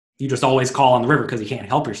you just always call on the river because you can't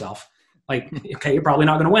help yourself. Like, okay, you're probably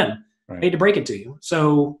not going to win. Right. I hate to break it to you.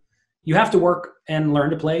 So you have to work and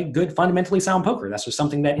learn to play good, fundamentally sound poker. That's just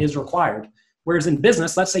something that is required. Whereas in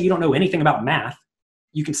business, let's say you don't know anything about math.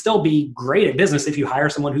 You can still be great at business if you hire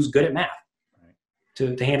someone who's good at math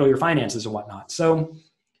to handle your finances and whatnot. So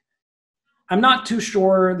I'm not too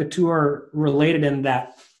sure the two are related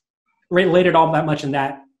all that much in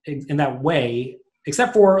that way,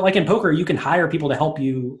 except for like in poker, you can hire people to help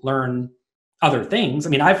you learn other things. I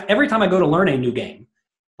mean, every time I go to learn a new game,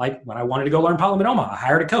 like when I wanted to go learn Polymonoma, I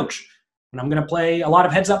hired a coach. When I'm going to play a lot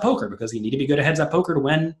of heads-up poker because you need to be good at heads-up poker to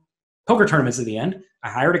win poker tournaments at the end, I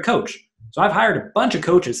hired a coach. So I've hired a bunch of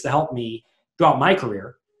coaches to help me throughout my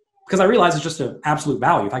career because I realize it's just an absolute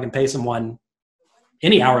value. If I can pay someone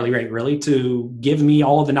any hourly rate really to give me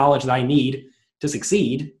all of the knowledge that I need to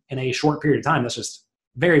succeed in a short period of time, that's just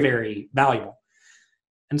very, very valuable.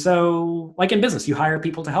 And so like in business, you hire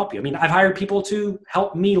people to help you. I mean, I've hired people to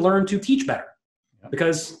help me learn to teach better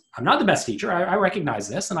because I'm not the best teacher. I recognize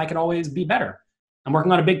this and I can always be better. I'm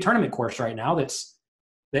working on a big tournament course right now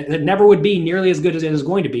that never would be nearly as good as it is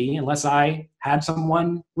going to be unless I had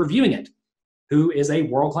someone reviewing it who is a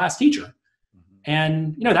world-class teacher.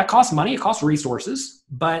 And, that costs money, it costs resources,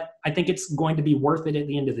 but I think it's going to be worth it at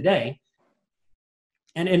the end of the day.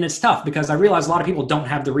 And it's tough because I realize a lot of people don't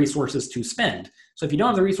have the resources to spend. So if you don't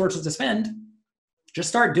have the resources to spend, just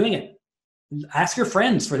start doing it. Ask your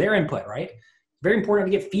friends for their input, right? Very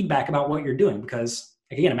important to get feedback about what you're doing because,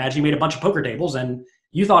 again, imagine you made a bunch of poker tables and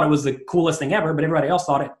you thought it was the coolest thing ever, but everybody else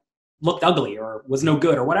thought it looked ugly or was no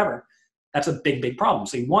good or whatever. That's a big, big problem.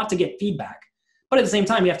 So you want to get feedback. But at the same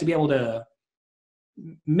time, you have to be able to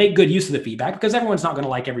make good use of the feedback because everyone's not going to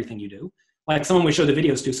like everything you do. Like someone we showed the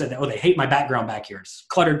videos to said that, they hate my background back here. It's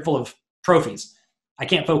cluttered full of trophies. I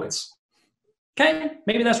can't focus. Okay,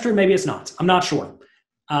 maybe that's true. Maybe it's not. I'm not sure.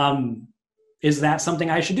 Is that something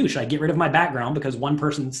I should do? Should I get rid of my background because one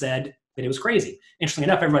person said that it was crazy? Interestingly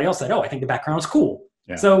enough, everybody else said, I think the background is cool.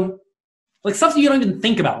 Yeah. So like stuff that you don't even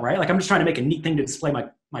think about, right? Like I'm just trying to make a neat thing to display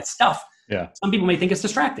my stuff. Yeah. Some people may think it's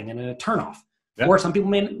distracting and a turnoff. Yeah. Or some people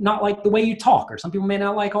may not like the way you talk, or some people may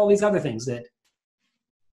not like all these other things that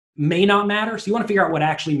may not matter. So you want to figure out what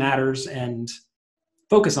actually matters and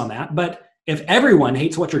focus on that. But if everyone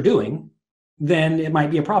hates what you're doing, then it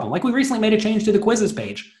might be a problem. Like we recently made a change to the quizzes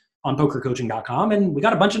page on pokercoaching.com and we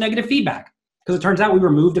got a bunch of negative feedback because it turns out we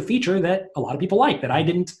removed a feature that a lot of people like that I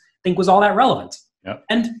didn't think was all that relevant. Yep.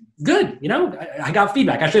 And good, I got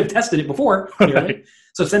feedback. I should have tested it before. Right.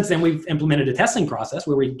 So since then we've implemented a testing process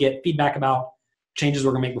where we get feedback about changes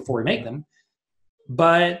we're gonna make before we make them.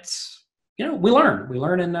 But we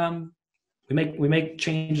learn and we make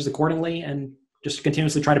changes accordingly and just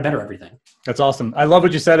continuously try to better everything. That's awesome. I love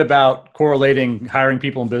what you said about correlating hiring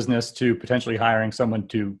people in business to potentially hiring someone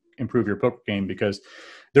to improve your poker game because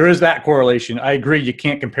there is that correlation. I agree. You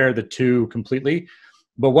can't compare the two completely.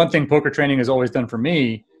 But one thing poker training has always done for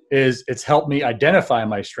me is it's helped me identify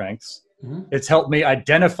my strengths. Mm-hmm. It's helped me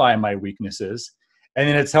identify my weaknesses. And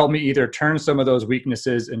then it's helped me either turn some of those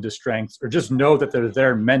weaknesses into strengths or just know that they're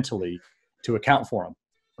there mentally to account for them,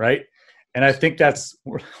 right? And I think that's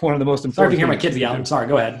one of the most important. Sorry to hear my kids yell. I'm sorry.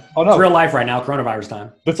 Go ahead. Oh, no. It's real life right now, coronavirus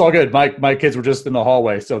time. That's all good. My kids were just in the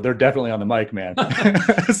hallway, so they're definitely on the mic, man.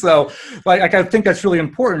 So I think that's really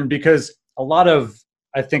important because a lot of,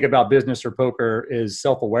 I think about business or poker is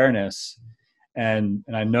self-awareness. And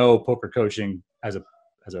I know poker coaching as a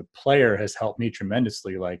player has helped me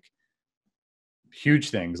tremendously, like huge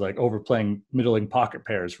things like overplaying middling pocket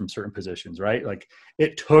pairs from certain positions, right? Like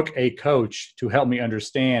it took a coach to help me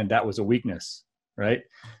understand that was a weakness, right?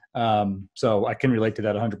 So I can relate to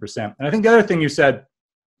that 100%. And I think the other thing you said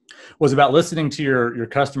was about listening to your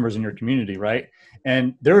customers and your community, right?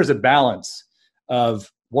 And there is a balance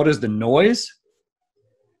of what is the noise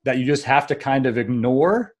that you just have to kind of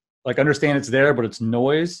ignore, like understand it's there, but it's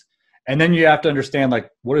noise. And then you have to understand, like,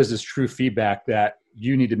 what is this true feedback that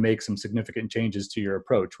you need to make some significant changes to your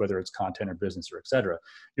approach, whether it's content or business or et cetera.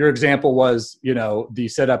 Your example was, the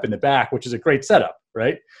setup in the back, which is a great setup,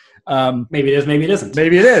 right? Maybe it is, maybe it isn't.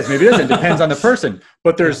 Maybe it is, maybe it isn't. Depends on the person.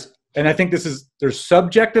 But and I think there's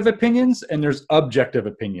subjective opinions and there's objective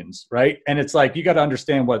opinions, right? And it's like, you got to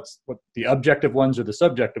understand what the objective ones or the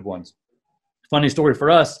subjective ones. Funny story for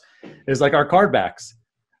us is like our card backs.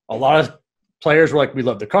 A lot of players were like, we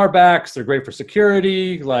love the card backs. They're great for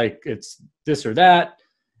security. Like it's this or that.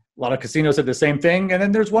 A lot of casinos said the same thing. And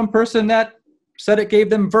then there's one person that said it gave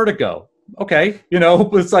them vertigo. Okay.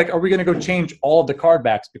 It's like, are we going to go change all of the card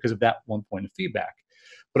backs because of that one point of feedback?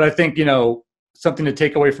 But I think, something to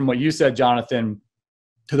take away from what you said, Jonathan,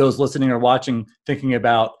 to those listening or watching, thinking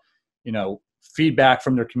about, feedback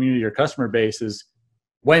from their community or customer base is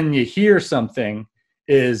when you hear something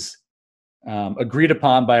is agreed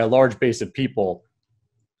upon by a large base of people,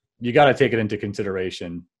 you got to take it into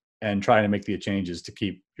consideration and try to make the changes to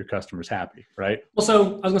keep your customers happy, right? Well,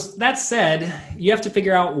 so that said, you have to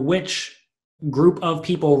figure out which group of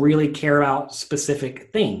people really care about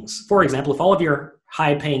specific things. For example, if all of your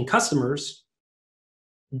high-paying customers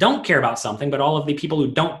don't care about something, but all of the people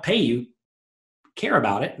who don't pay you care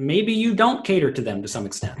about it, maybe you don't cater to them to some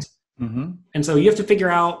extent. Mm-hmm. And so you have to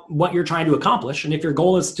figure out what you're trying to accomplish. And if your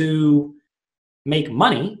goal is to make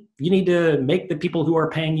money, you need to make the people who are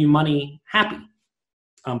paying you money happy.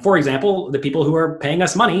 For example, the people who are paying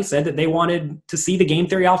us money said that they wanted to see the game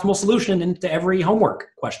theory optimal solution into every homework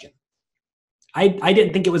question. I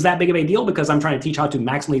didn't think it was that big of a deal because I'm trying to teach how to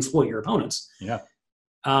maximally exploit your opponents. Yeah.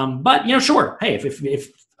 But sure. Hey, if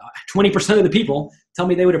 20% of the people tell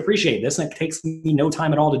me they would appreciate this and it takes me no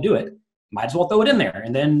time at all to do it, might as well throw it in there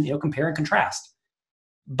and then compare and contrast.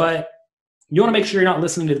 But you want to make sure you're not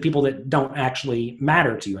listening to the people that don't actually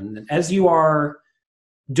matter to you. And as you are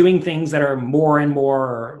doing things that are more and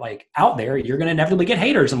more like out there, you're going to inevitably get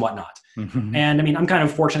haters and whatnot. Mm-hmm. And I mean, I'm kind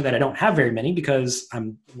of fortunate that I don't have very many because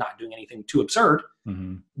I'm not doing anything too absurd.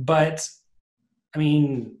 Mm-hmm. But I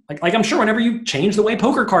mean, like I'm sure whenever you change the way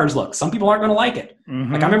poker cards look, some people aren't going to like it.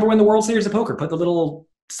 Mm-hmm. Like I remember when the World Series of Poker put the little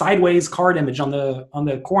sideways card image on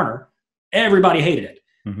the corner, everybody hated it.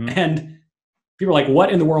 Mm-hmm. And people were like,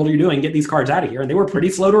 what in the world are you doing? Get these cards out of here. And they were pretty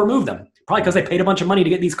slow to remove them. Probably because they paid a bunch of money to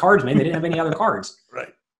get these cards made. They didn't have any other cards. Right.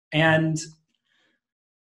 And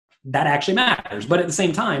that actually matters. But at the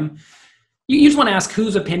same time, you just want to ask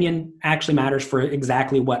whose opinion actually matters for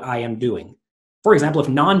exactly what I am doing. For example, if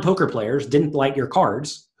non-poker players didn't like your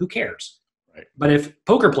cards, who cares? Right. But if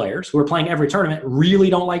poker players who are playing every tournament really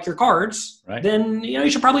don't like your cards, right, then you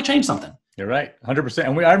should probably change something. You're right, 100%.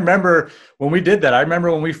 And I remember when we did that. I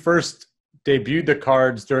remember when we first debuted the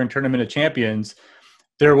cards during Tournament of Champions,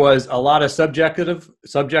 there was a lot of subjective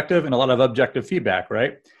and a lot of objective feedback,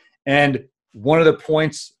 right? And one of the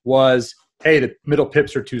points was, hey, the middle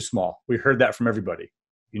pips are too small. We heard that from everybody.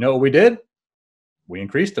 You know what we did? We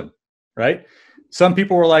increased them, right? Some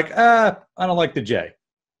people were like, I don't like the J.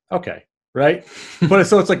 Okay, right? But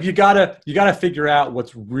so it's like you gotta figure out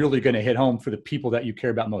what's really going to hit home for the people that you care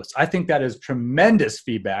about most. I think that is tremendous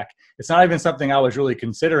feedback. It's not even something I was really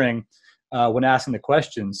considering when asking the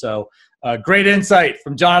question. So great insight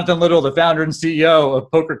from Jonathan Little, the founder and CEO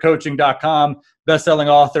of PokerCoaching.com, best-selling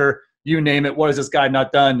author, you name it. What has this guy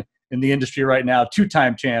not done in the industry right now?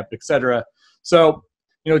 2-time champ, etc. So,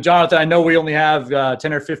 Jonathan, I know we only have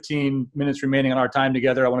 10 or 15 minutes remaining on our time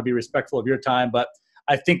together. I want to be respectful of your time, but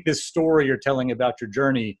I think this story you're telling about your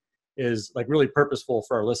journey is like really purposeful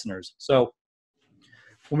for our listeners. So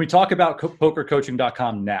when we talk about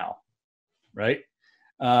PokerCoaching.com now, right?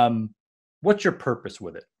 What's your purpose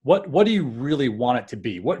with it? What do you really want it to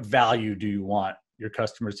be? What value do you want your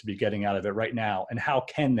customers to be getting out of it right now? And how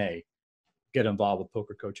can they get involved with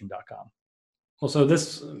PokerCoaching.com? Well, so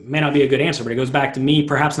this may not be a good answer, but it goes back to me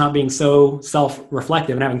perhaps not being so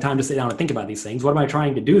self-reflective and having time to sit down and think about these things. What am I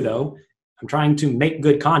trying to do, though? I'm trying to make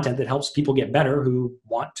good content that helps people get better who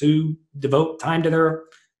want to devote time to their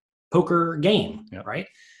poker game, yep, right?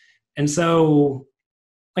 And so,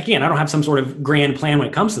 again, I don't have some sort of grand plan when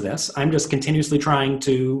it comes to this. I'm just continuously trying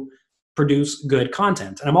to produce good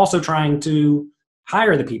content. And I'm also trying to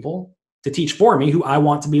hire the people to teach for me who I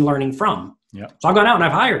want to be learning from. Yep. So I've gone out and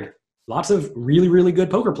I've hired lots of really, really good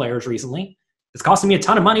poker players recently. It's costing me a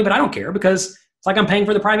ton of money, but I don't care because it's like I'm paying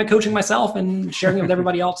for the private coaching myself and sharing it with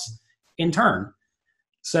everybody else in turn.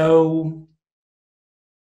 So,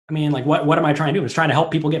 I mean, like, what am I trying to do? I'm just trying to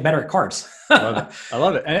help people get better at cards. I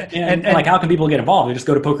love it. And like, how can people get involved? You just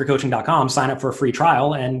go to pokercoaching.com, sign up for a free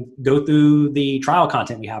trial and go through the trial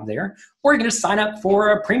content we have there. Or you can just sign up for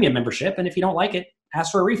a premium membership. And if you don't like it,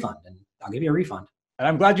 ask for a refund and I'll give you a refund. And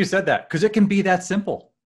I'm glad you said that because it can be that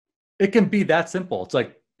simple. It can be that simple. It's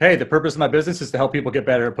like, hey, the purpose of my business is to help people get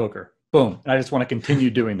better at poker. Boom. And I just want to continue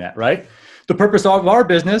doing that, right? The purpose of our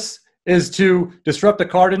business is to disrupt the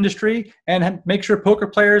card industry and make sure poker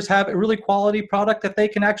players have a really quality product that they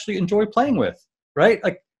can actually enjoy playing with, right?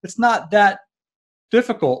 Like, it's not that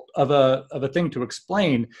difficult of a thing to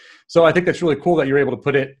explain. So I think that's really cool that you're able to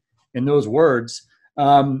put it in those words.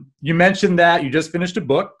 You mentioned that you just finished a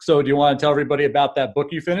book. So do you want to tell everybody about that book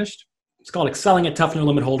you finished? It's called Excelling at Tough No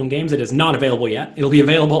Limit Hold'em Games. It is not available yet. It'll be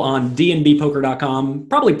available on dnbpoker.com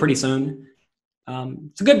probably pretty soon.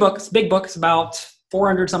 It's a good book. It's a big book. It's about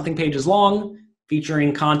 400 something pages long,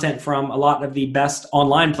 featuring content from a lot of the best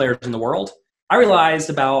online players in the world. I realized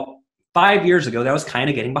about 5 years ago that I was kind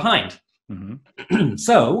of getting behind. Mm-hmm.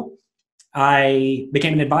 So I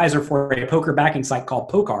became an advisor for a poker backing site called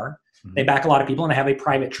Pokar. They back a lot of people, and I have a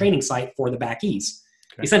private training site for the backees.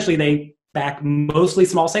 Okay. Essentially, they back mostly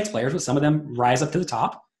small stakes players, but some of them rise up to the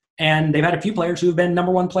top. And they've had a few players who have been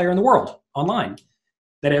number one player in the world online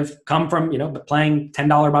that have come from, playing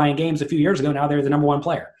 $10 buy-in games a few years ago. Now they're the number one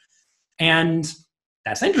player. And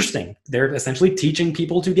that's interesting. They're essentially teaching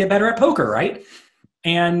people to get better at poker, right?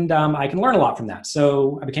 And I can learn a lot from that.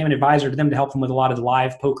 So I became an advisor to them to help them with a lot of the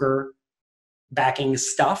live poker backing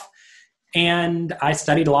stuff. And I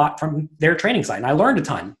studied a lot from their training site, and I learned a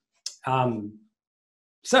ton.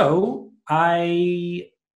 So I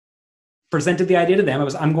presented the idea to them.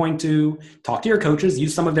 I'm going to talk to your coaches,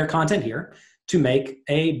 use some of their content here to make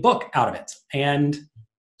a book out of it. And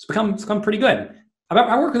it's become pretty good.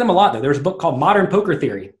 I work with them a lot, though. There's a book called Modern Poker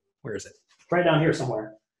Theory. Where is it? Right down here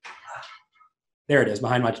somewhere. There it is,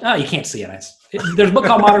 behind my... Oh, you can't see it. There's a book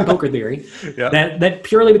called Modern Poker Theory that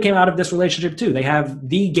purely became out of this relationship, too. They have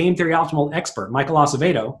the game theory optimal expert, Michael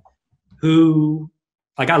Acevedo, who...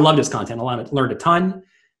 I loved his content. I learned a ton.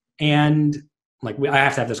 And, I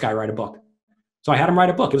have to have this guy write a book. So I had him write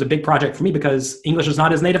a book. It was a big project for me because English is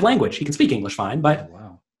not his native language. He can speak English fine, but... Oh, wow.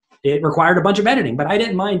 It required a bunch of editing, but I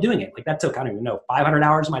didn't mind doing it. That took, 500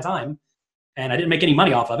 hours of my time, and I didn't make any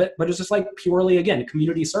money off of it, but it's just purely, again,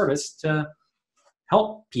 community service to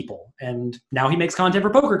help people. And now he makes content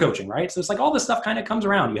for poker coaching, right? So it's all this stuff kind of comes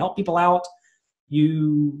around. You help people out,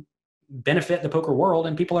 you benefit the poker world,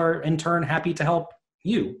 and people are in turn happy to help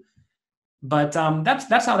you. But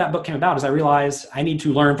that's how that book came about, is I realized I need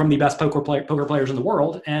to learn from the best poker players in the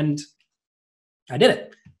world, and I did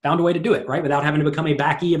it. Found a way to do it, right? Without having to become a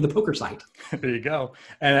backee of the poker site. There you go.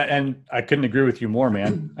 And I couldn't agree with you more,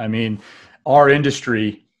 man. I mean, our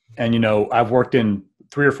industry, and, I've worked in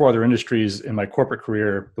 3 or 4 other industries in my corporate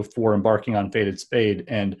career before embarking on Faded Spade.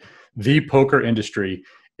 And the poker industry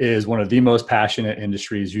is one of the most passionate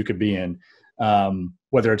industries you could be in,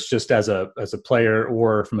 whether it's just as a player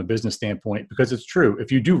or from a business standpoint, because it's true.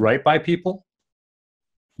 If you do right by people,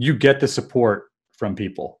 you get the support from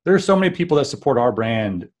people. There are so many people that support our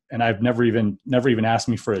brand, and I've never even asked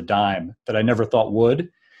me for a dime that I never thought would.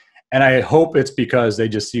 And I hope it's because they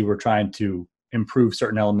just see we're trying to improve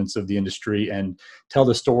certain elements of the industry and tell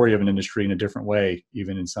the story of an industry in a different way,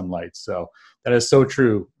 even in some lights. So that is so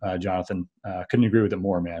true, Jonathan. Couldn't agree with it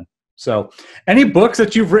more, man. So any books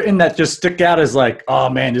that you've written that just stick out as oh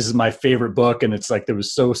man, this is my favorite book, and it's it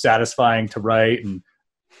was so satisfying to write? And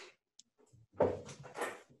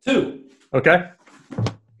 2. Okay.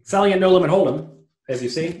 Selling at No Limit Hold'em, as you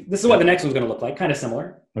see. This is what the next one's going to look like, kind of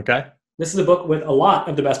similar. Okay. This is a book with a lot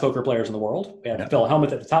of the best poker players in the world. We have Phil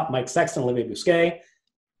Hellmuth at the top, Mike Sexton, Olivier Bousquet,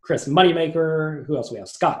 Chris Moneymaker. Who else? We have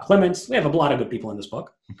Scott Clements. We have a lot of good people in this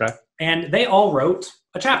book. Okay. And they all wrote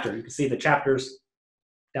a chapter. You can see the chapters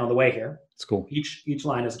down the way here. It's cool. Each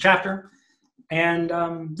line is a chapter. And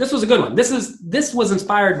this was a good one. This was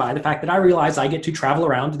inspired by the fact that I realized I get to travel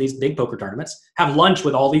around to these big poker tournaments, have lunch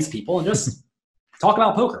with all these people, and just talk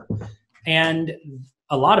about poker. And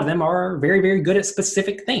a lot of them are very, very good at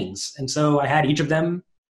specific things. And so I had each of them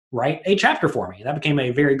write a chapter for me. That became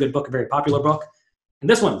a very good book, a very popular book. And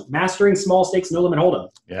this one, Mastering Small Stakes No Limit Hold'em.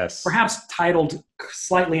 Yes. Perhaps titled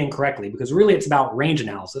slightly incorrectly, because really it's about range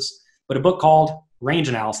analysis, but a book called Range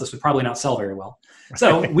Analysis would probably not sell very well.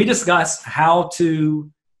 So we discuss how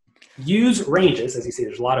to use ranges. As you see,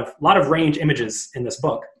 there's a lot of range images in this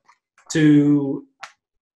book to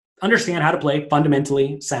understand how to play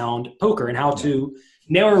fundamentally sound poker and how to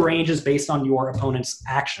narrow ranges based on your opponent's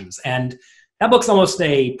actions. And that book's almost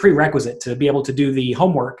a prerequisite to be able to do the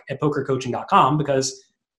homework at pokercoaching.com, because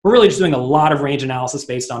we're really just doing a lot of range analysis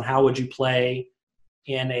based on how would you play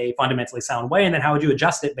in a fundamentally sound way, and then how would you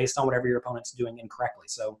adjust it based on whatever your opponent's doing incorrectly.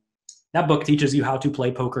 So that book teaches you how to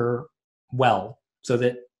play poker well, so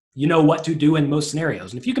that you know what to do in most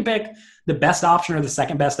scenarios. And if you can pick the best option or the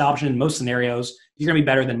second best option in most scenarios, you're going to be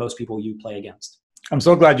better than most people you play against. I'm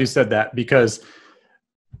so glad you said that, because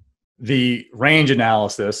the range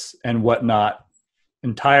analysis and whatnot,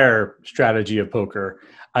 entire strategy of poker,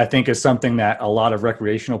 I think is something that a lot of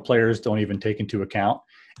recreational players don't even take into account.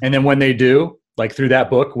 And then when they do, like through that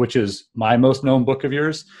book, which is my most known book of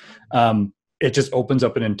yours, it just opens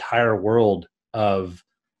up an entire world of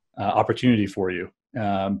opportunity for you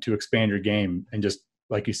to expand your game and just,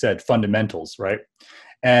 like you said, fundamentals, right?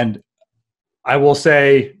 And I will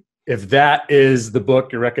say, if that is the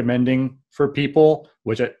book you're recommending for people,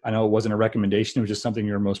 which I know it wasn't a recommendation, it was just something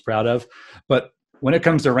you're most proud of, but when it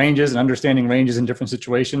comes to ranges and understanding ranges in different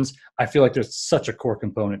situations, I feel like there's such a core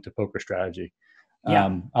component to poker strategy. Yeah. I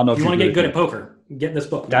don't know if you want to get good at poker, get this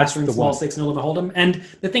book, Mastering Small Stakes and Live Hold'em. And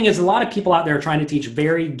the thing is, a lot of people out there are trying to teach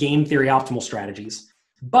very game theory optimal strategies,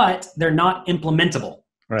 but they're not implementable.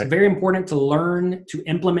 Right. It's very important to learn to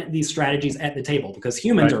implement these strategies at the table, because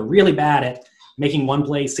humans are really bad at making one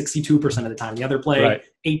play 62% of the time, the other play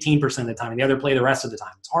 18% of the time, and the other play the rest of the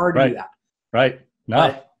time. It's hard to do that. Right. No.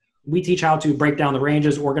 But we teach how to break down the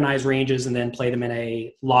ranges, organize ranges, and then play them in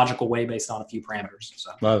a logical way based on a few parameters.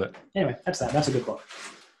 So, love it. Anyway, that's that. That's a good book.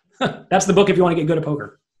 That's the book if you want to get good at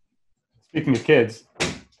poker. Speaking of kids.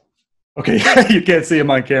 Okay, you can't see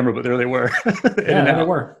them on camera, but there they were. There they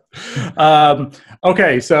were.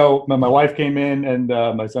 Okay, so my wife came in and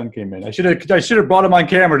my son came in. I should have brought them on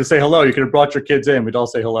camera to say hello. You could have brought your kids in. We'd all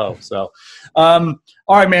say hello. So, all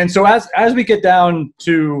right, man. So as we get down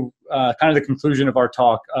to kind of the conclusion of our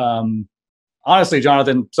talk, honestly,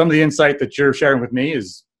 Jonathan, some of the insight that you're sharing with me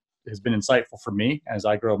has been insightful for me as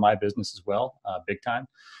I grow my business as well, big time.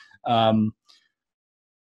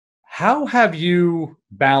 How have you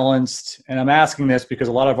balanced, and I'm asking this because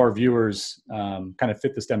a lot of our viewers kind of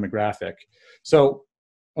fit this demographic. So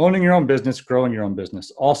owning your own business, growing your own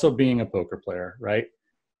business, also being a poker player, right?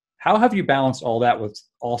 How have you balanced all that with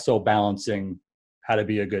also balancing how to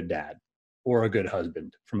be a good dad or a good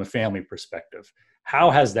husband from a family perspective? How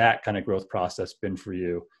has that kind of growth process been for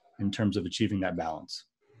you in terms of achieving that balance?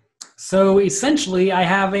 So essentially, I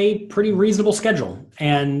have a pretty reasonable schedule.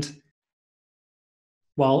 And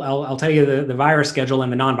well, I'll tell you the virus schedule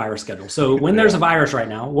and the non-virus schedule. So when there's a virus right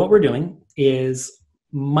now, what we're doing is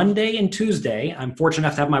Monday and Tuesday, I'm fortunate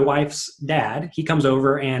enough to have my wife's dad. He comes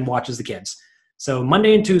over and watches the kids. So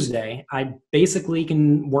Monday and Tuesday, I basically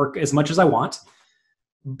can work as much as I want,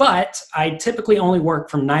 but I typically only work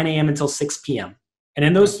from 9 a.m. until 6 p.m. And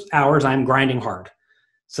in those hours, I'm grinding hard.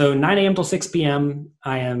 So 9 a.m. till 6 p.m.,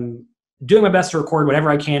 I am doing my best to record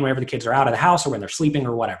whatever I can whenever the kids are out of the house or when they're sleeping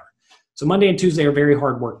or whatever. So Monday and Tuesday are very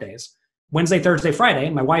hard work days. Wednesday, Thursday, Friday,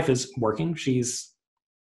 my wife is working. She's,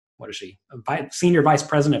 what is she? Senior Vice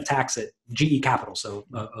President of Tax at GE Capital. So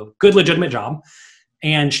a good, legitimate job.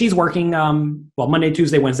 And she's working, Monday,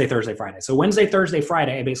 Tuesday, Wednesday, Thursday, Friday. So Wednesday, Thursday,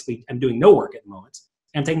 Friday, I basically am doing no work at the moment.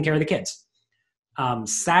 And I'm taking care of the kids.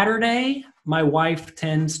 Saturday, my wife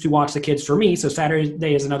tends to watch the kids for me. So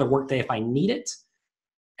Saturday is another work day if I need it.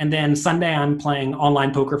 And then Sunday, I'm playing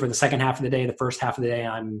online poker for the second half of the day. The first half of the day,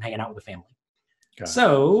 I'm hanging out with the family. Okay.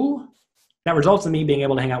 So that results in me being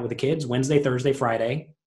able to hang out with the kids Wednesday, Thursday,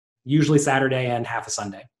 Friday, usually Saturday and half a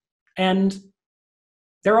Sunday. And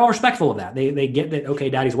they're all respectful of that. They get that, okay,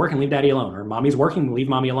 daddy's working, leave daddy alone. Or mommy's working, leave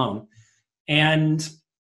mommy alone. And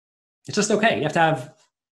it's just okay. You have to have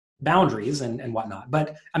boundaries and whatnot.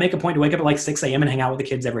 But I make a point to wake up at like 6 a.m. and hang out with the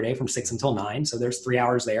kids every day from 6 until 9. So there's 3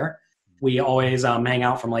 hours there. We always hang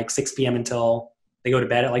out from like 6 p.m. until they go to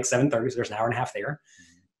bed at like 7:30. So there's an hour and a half there.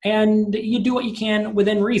 And you do what you can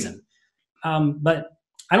within reason. But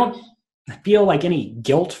I don't feel like any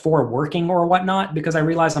guilt for working or whatnot, because I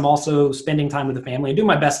realize I'm also spending time with the family. I do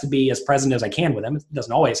my best to be as present as I can with them. It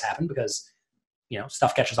doesn't always happen because,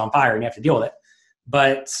 stuff catches on fire and you have to deal with it.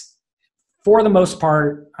 But for the most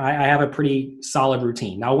part, I have a pretty solid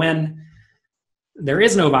routine. Now, when there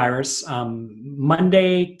is no virus,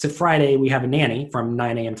 Monday to Friday, we have a nanny from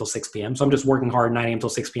 9 a.m. till 6 p.m. So I'm just working hard 9 a.m. till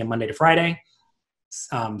 6 p.m. Monday to Friday.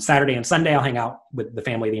 Saturday and Sunday, I'll hang out with the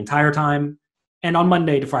family the entire time. And on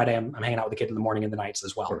Monday to Friday, I'm hanging out with the kids in the morning and the nights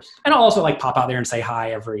as well. And I'll also pop out there and say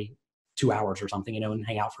hi every 2 hours or something, and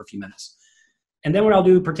hang out for a few minutes. And then what I'll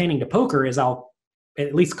do pertaining to poker is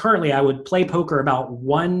at least currently, I would play poker about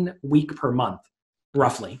 1 week per month,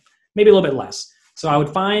 roughly, maybe a little bit less. So I would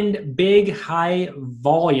find big, high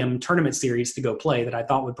volume tournament series to go play that I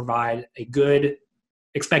thought would provide a good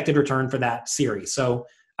expected return for that series. So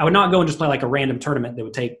I would not go and just play like a random tournament that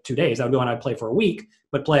would take 2 days. I would go and I'd play for a week,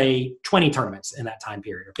 but play 20 tournaments in that time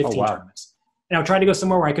period, or 15 tournaments. And I would try to go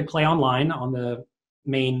somewhere where I could play online on the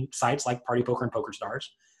main sites like Party Poker and PokerStars.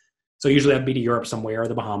 So usually I'd be to Europe somewhere, or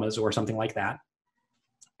the Bahamas or something like that.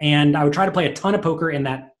 And I would try to play a ton of poker in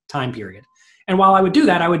that time period. And while I would do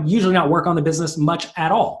that, I would usually not work on the business much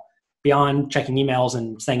at all beyond checking emails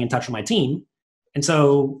and staying in touch with my team. And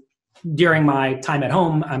so during my time at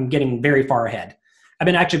home, I'm getting very far ahead. I've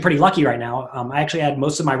been actually pretty lucky right now. I actually had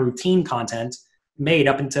most of my routine content made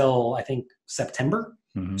up until, I think, September.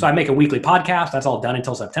 Mm-hmm. So I make a weekly podcast. That's all done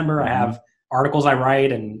until September. Mm-hmm. I have articles I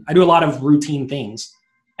write, and I do a lot of routine things.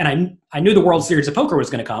 And I knew the World Series of Poker was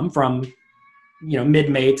going to come from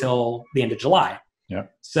mid-May till the end of July. Yeah.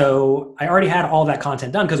 So I already had all that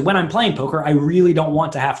content done, because when I'm playing poker, I really don't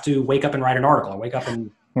want to have to wake up and write an article, or wake up and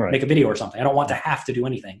make a video or something. I don't want to have to do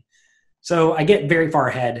anything. So I get very far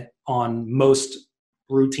ahead on most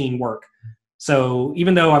routine work. So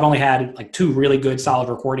even though I've only had like 2 really good solid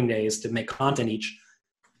recording days to make content each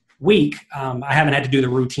week, I haven't had to do the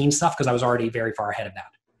routine stuff because I was already very far ahead of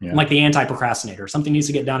that. Yeah. I'm like the anti-procrastinator. If something needs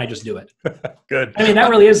to get done, I just do it. Good. I mean,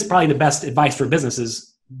 that really is probably the best advice for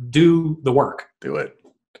businesses. Do the work. Do it.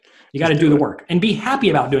 You got to do the work and be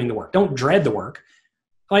happy about doing the work. Don't dread the work.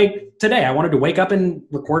 Like today, I wanted to wake up and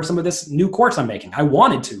record some of this new course I'm making. I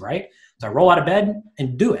wanted to, right? So I roll out of bed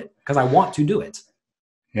and do it because I want to do it.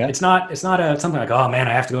 Yeah. It's not something like, oh man,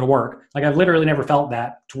 I have to go to work. Like I've literally never felt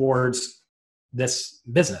that towards this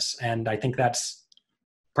business. And I think that's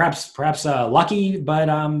perhaps lucky,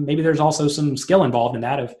 but maybe there's also some skill involved in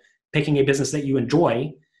that of picking a business that you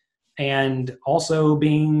enjoy and also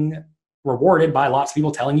being rewarded by lots of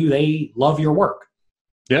people telling you they love your work.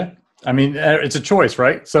 Yeah. I mean, it's a choice,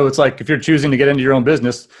 right? So it's like if you're choosing to get into your own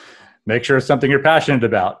business, make sure it's something you're passionate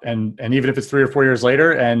about. And even if it's 3 or 4 years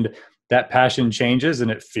later and that passion changes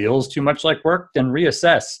and it feels too much like work, then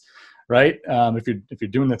reassess, right? If you're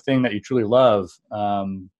doing the thing that you truly love,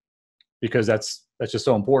 because that's just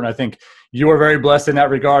so important. I think you are very blessed in that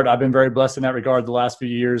regard. I've been very blessed in that regard the last few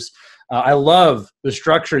years. I love the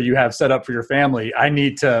structure you have set up for your family. I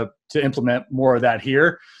need to implement more of that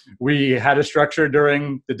here. We had a structure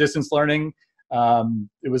during the distance learning.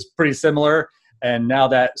 It was pretty similar. And now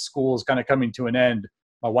that school is kind of coming to an end,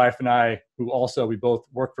 my wife and I, we both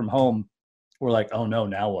work from home, we're like, oh no,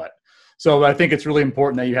 now what? So I think it's really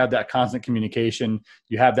important that you have that constant communication.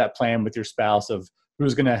 You have that plan with your spouse of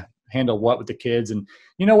who's going to handle what with the kids. And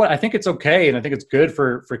you know what? I think it's okay. And I think it's good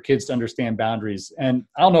for kids to understand boundaries. And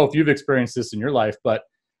I don't know if you've experienced this in your life, but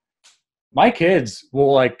my kids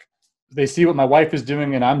will they see what my wife is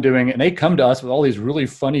doing and I'm doing, and they come to us with all these really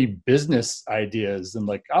funny business ideas. And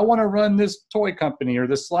like, I want to run this toy company or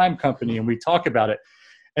this slime company. And we talk about it.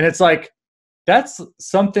 And it's like, that's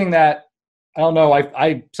something that, I don't know,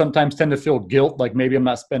 I sometimes tend to feel guilt, like maybe I'm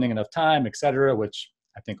not spending enough time, et cetera, which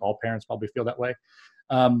I think all parents probably feel that way.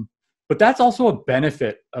 But that's also a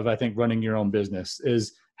benefit of, I think, running your own business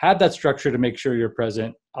is have that structure to make sure you're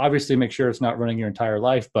present. Obviously, make sure it's not running your entire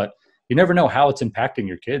life, but you never know how it's impacting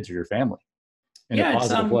your kids or your family in a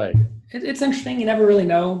positive way. It's interesting. You never really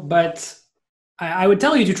know, but I would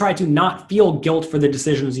tell you to try to not feel guilt for the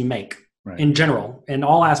decisions you make in general, in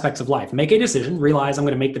all aspects of life. Make a decision, realize I'm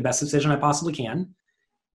going to make the best decision I possibly can.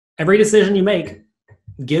 Every decision you make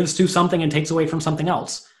gives to something and takes away from something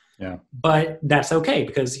else. Yeah. But that's okay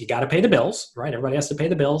because you got to pay the bills, right? Everybody has to pay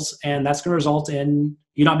the bills, and that's going to result in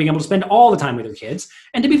you not being able to spend all the time with your kids.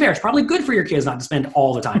 And to be fair, it's probably good for your kids not to spend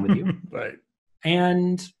all the time with you. Right.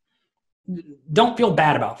 And don't feel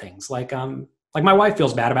bad about things. Like my wife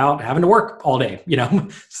feels bad about having to work all day,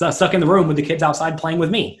 stuck in the room with the kids outside playing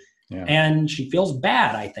with me. Yeah. And she feels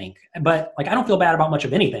bad, I think. But I don't feel bad about much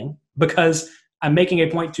of anything because I'm making a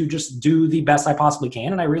point to just do the best I possibly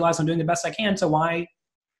can. And I realize I'm doing the best I can. So why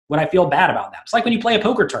would I feel bad about that? It's like when you play a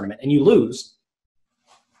poker tournament and you lose.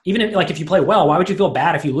 Even if you play well, why would you feel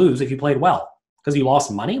bad if you lose if you played well? Because you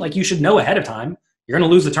lost money? You should know ahead of time you're going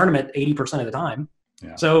to lose the tournament 80% of the time.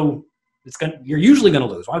 Yeah. So you're usually going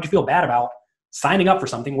to lose. Why would you feel bad about signing up for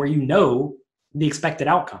something where you know the expected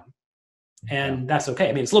outcome? And that's okay.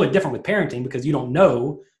 I mean, it's a little bit different with parenting because you don't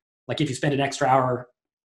know, if you spend an extra hour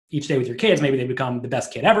each day with your kids, maybe they become the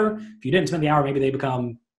best kid ever. If you didn't spend the hour, maybe they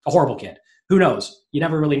become a horrible kid. Who knows? You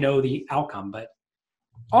never really know the outcome, but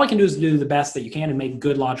all you can do is do the best that you can and make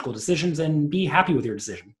good logical decisions and be happy with your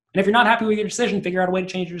decision. And if you're not happy with your decision, figure out a way to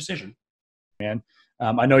change your decision. Man,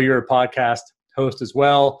 I know you're a podcast host as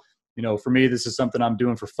well. For me, this is something I'm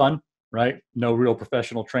doing for fun, right? No real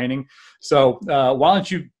professional training. So why don't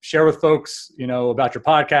you share with folks, about your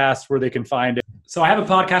podcast, where they can find it? So I have a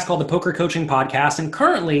podcast called the Poker Coaching Podcast, and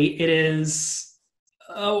currently it is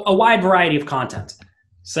a wide variety of content.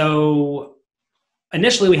 So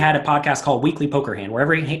initially we had a podcast called Weekly Poker Hand, where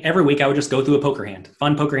every week I would just go through a poker hand,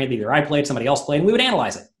 fun poker hand that either I played, somebody else played, and we would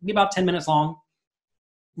analyze it. It'd be about 10 minutes long.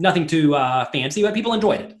 Nothing too fancy, but people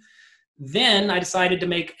enjoyed it. Then I decided to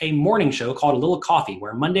make a morning show called A Little Coffee,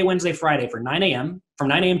 where Monday, Wednesday, Friday from 9 a.m.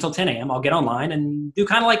 till 10 a.m., I'll get online and do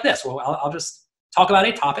kind of like this. Well, I'll just talk about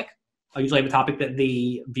a topic. I'll usually have a topic that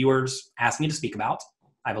the viewers ask me to speak about.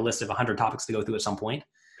 I have a list of 100 topics to go through at some point.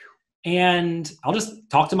 And I'll just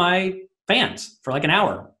talk to my fans for an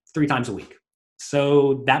hour, 3 times a week.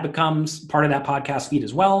 So that becomes part of that podcast feed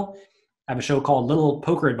as well. I have a show called Little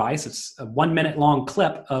Poker Advice. It's a 1-minute long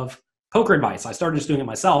clip of poker advice. I started just doing it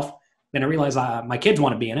myself. Then I realized my kids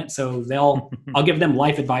want to be in it. So I'll give them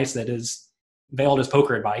life advice that is veiled as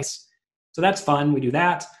poker advice. So that's fun. We do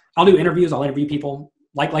that. I'll do interviews. I'll interview people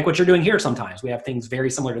like what you're doing here sometimes. We have things very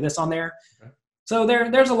similar to this on there. Okay. So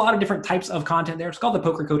there's a lot of different types of content there. It's called the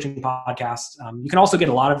Poker Coaching Podcast. You can also get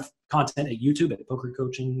a lot of content at YouTube at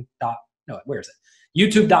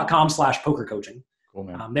youtube.com/pokercoaching. Cool,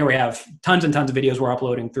 man. There we have tons and tons of videos. We're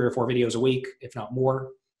uploading 3 or 4 videos a week, if not more.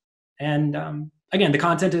 And again, the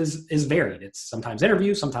content is varied. It's sometimes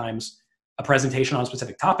interviews, sometimes a presentation on a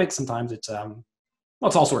specific topic. Sometimes it's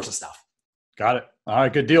all sorts of stuff. Got it. All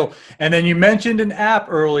right, good deal. And then you mentioned an app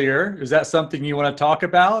earlier. Is that something you want to talk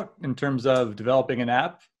about in terms of developing an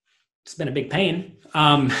app? It's been a big pain.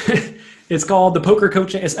 It's called the Poker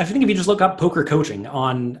Coaching. I think if you just look up Poker Coaching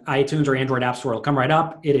on iTunes or Android App Store, it'll come right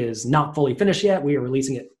up. It is not fully finished yet. We are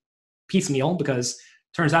releasing it piecemeal because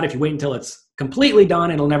it turns out if you wait until it's completely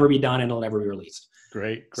done, it'll never be done and it'll never be released.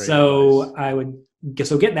 Great. So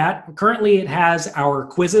get that. Currently, it has our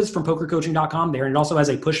quizzes from pokercoaching.com there, and it also has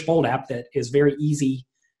a push-fold app that is very easy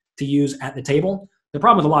to use at the table. The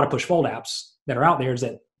problem with a lot of push-fold apps that are out there is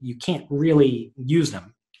that you can't really use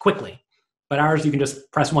them quickly. But ours, you can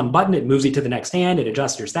just press one button, it moves you to the next hand, it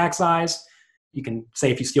adjusts your stack size. You can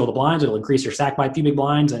say if you steal the blinds, it'll increase your stack by a few big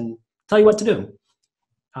blinds and tell you what to do.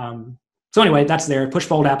 So anyway, that's there.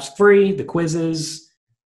 Push-fold app's free. The quizzes,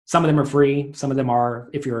 some of them are free. Some of them are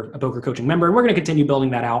if you're a Poker Coaching member. And we're going to continue building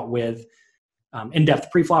that out with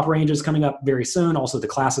in-depth pre-flop ranges coming up very soon. Also, the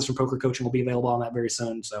classes from Poker Coaching will be available on that very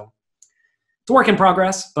soon. So it's a work in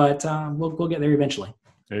progress, but we'll get there eventually.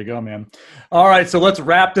 There you go, man. All right, so let's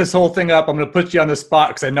wrap this whole thing up. I'm going to put you on the spot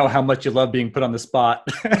because I know how much you love being put on the spot.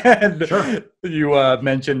 And sure. You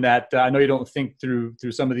mentioned that I know you don't think through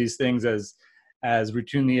some of these things as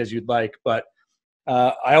routinely as you'd like, but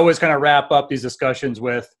I always kind of wrap up these discussions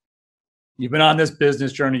with, you've been on this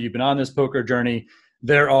business journey, you've been on this poker journey.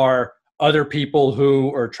 There are other people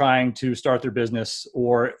who are trying to start their business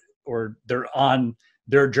or they're on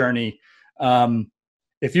their journey.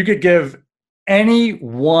 If you could give any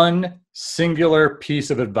one singular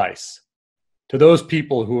piece of advice to those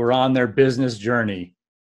people who are on their business journey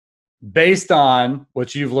based on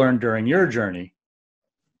what you've learned during your journey,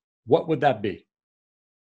 what would that be?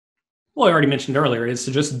 Well, I already mentioned earlier is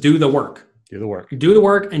to just do the work. Do the work. Do the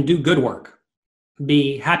work and do good work.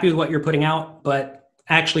 Be happy with what you're putting out, but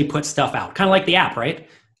actually put stuff out. Kind of like the app, right?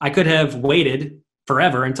 I could have waited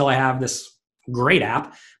forever until I have this great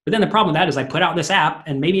app. But then the problem with that is I put out this app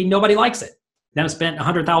and maybe nobody likes it. Then I spent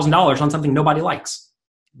 $100,000 on something nobody likes.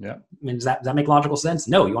 Yeah. I mean, does that make logical sense?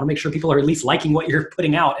 No, you want to make sure people are at least liking what you're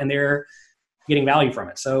putting out and they're getting value from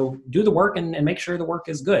it. So do the work and make sure the work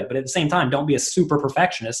is good. But at the same time, don't be a super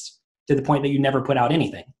perfectionist to the point that you never put out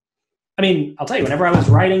anything. I mean, I'll tell you, whenever I was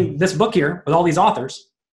writing this book here with all these authors,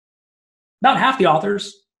 about half the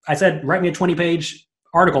authors, I said, write me a 20-page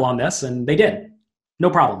article on this, and they did. No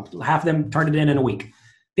problem. Half of them turned it in a week.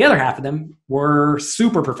 The other half of them were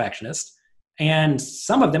super perfectionist, and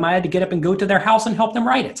some of them I had to get up and go to their house and help them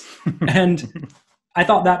write it. And I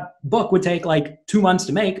thought that book would take like 2 months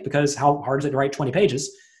to make because how hard is it to write 20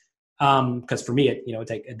 pages? Because for me, it would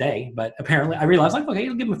take a day. But apparently I realized like, okay,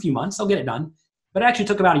 it'll give them a few months. They'll get it done. But it actually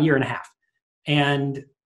took about 1.5 years. And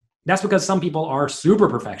that's because some people are super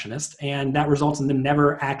perfectionist and that results in them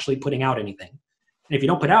never actually putting out anything. And if you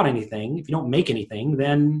don't put out anything, if you don't make anything,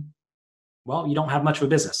 then, well, you don't have much of a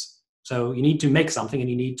business. So you need to make something and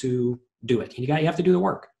you need to do it. You have to do the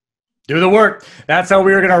work. Do the work. That's how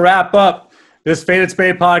we are going to wrap up this Faded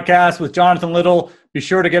Spade podcast with Jonathan Little. Be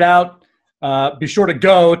sure to get out. Be sure to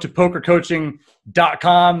go to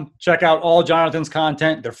pokercoaching.com. Check out all Jonathan's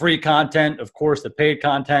content, the free content, of course, the paid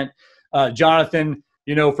content. Jonathan,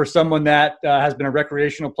 for someone that has been a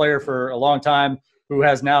recreational player for a long time, who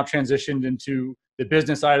has now transitioned into the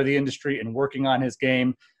business side of the industry and working on his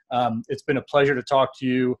game, it's been a pleasure to talk to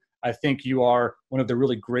you. I think you are one of the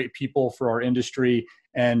really great people for our industry.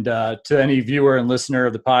 And to any viewer and listener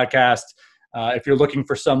of the podcast, if you're looking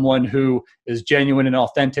for someone who is genuine and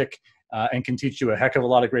authentic and can teach you a heck of a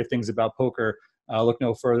lot of great things about poker, look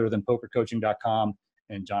no further than pokercoaching.com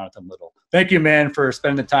and Jonathan Little. Thank you, man, for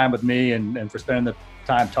spending the time with me and for spending the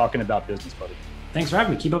time talking about business, buddy. Thanks for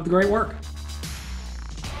having me. Keep up the great work.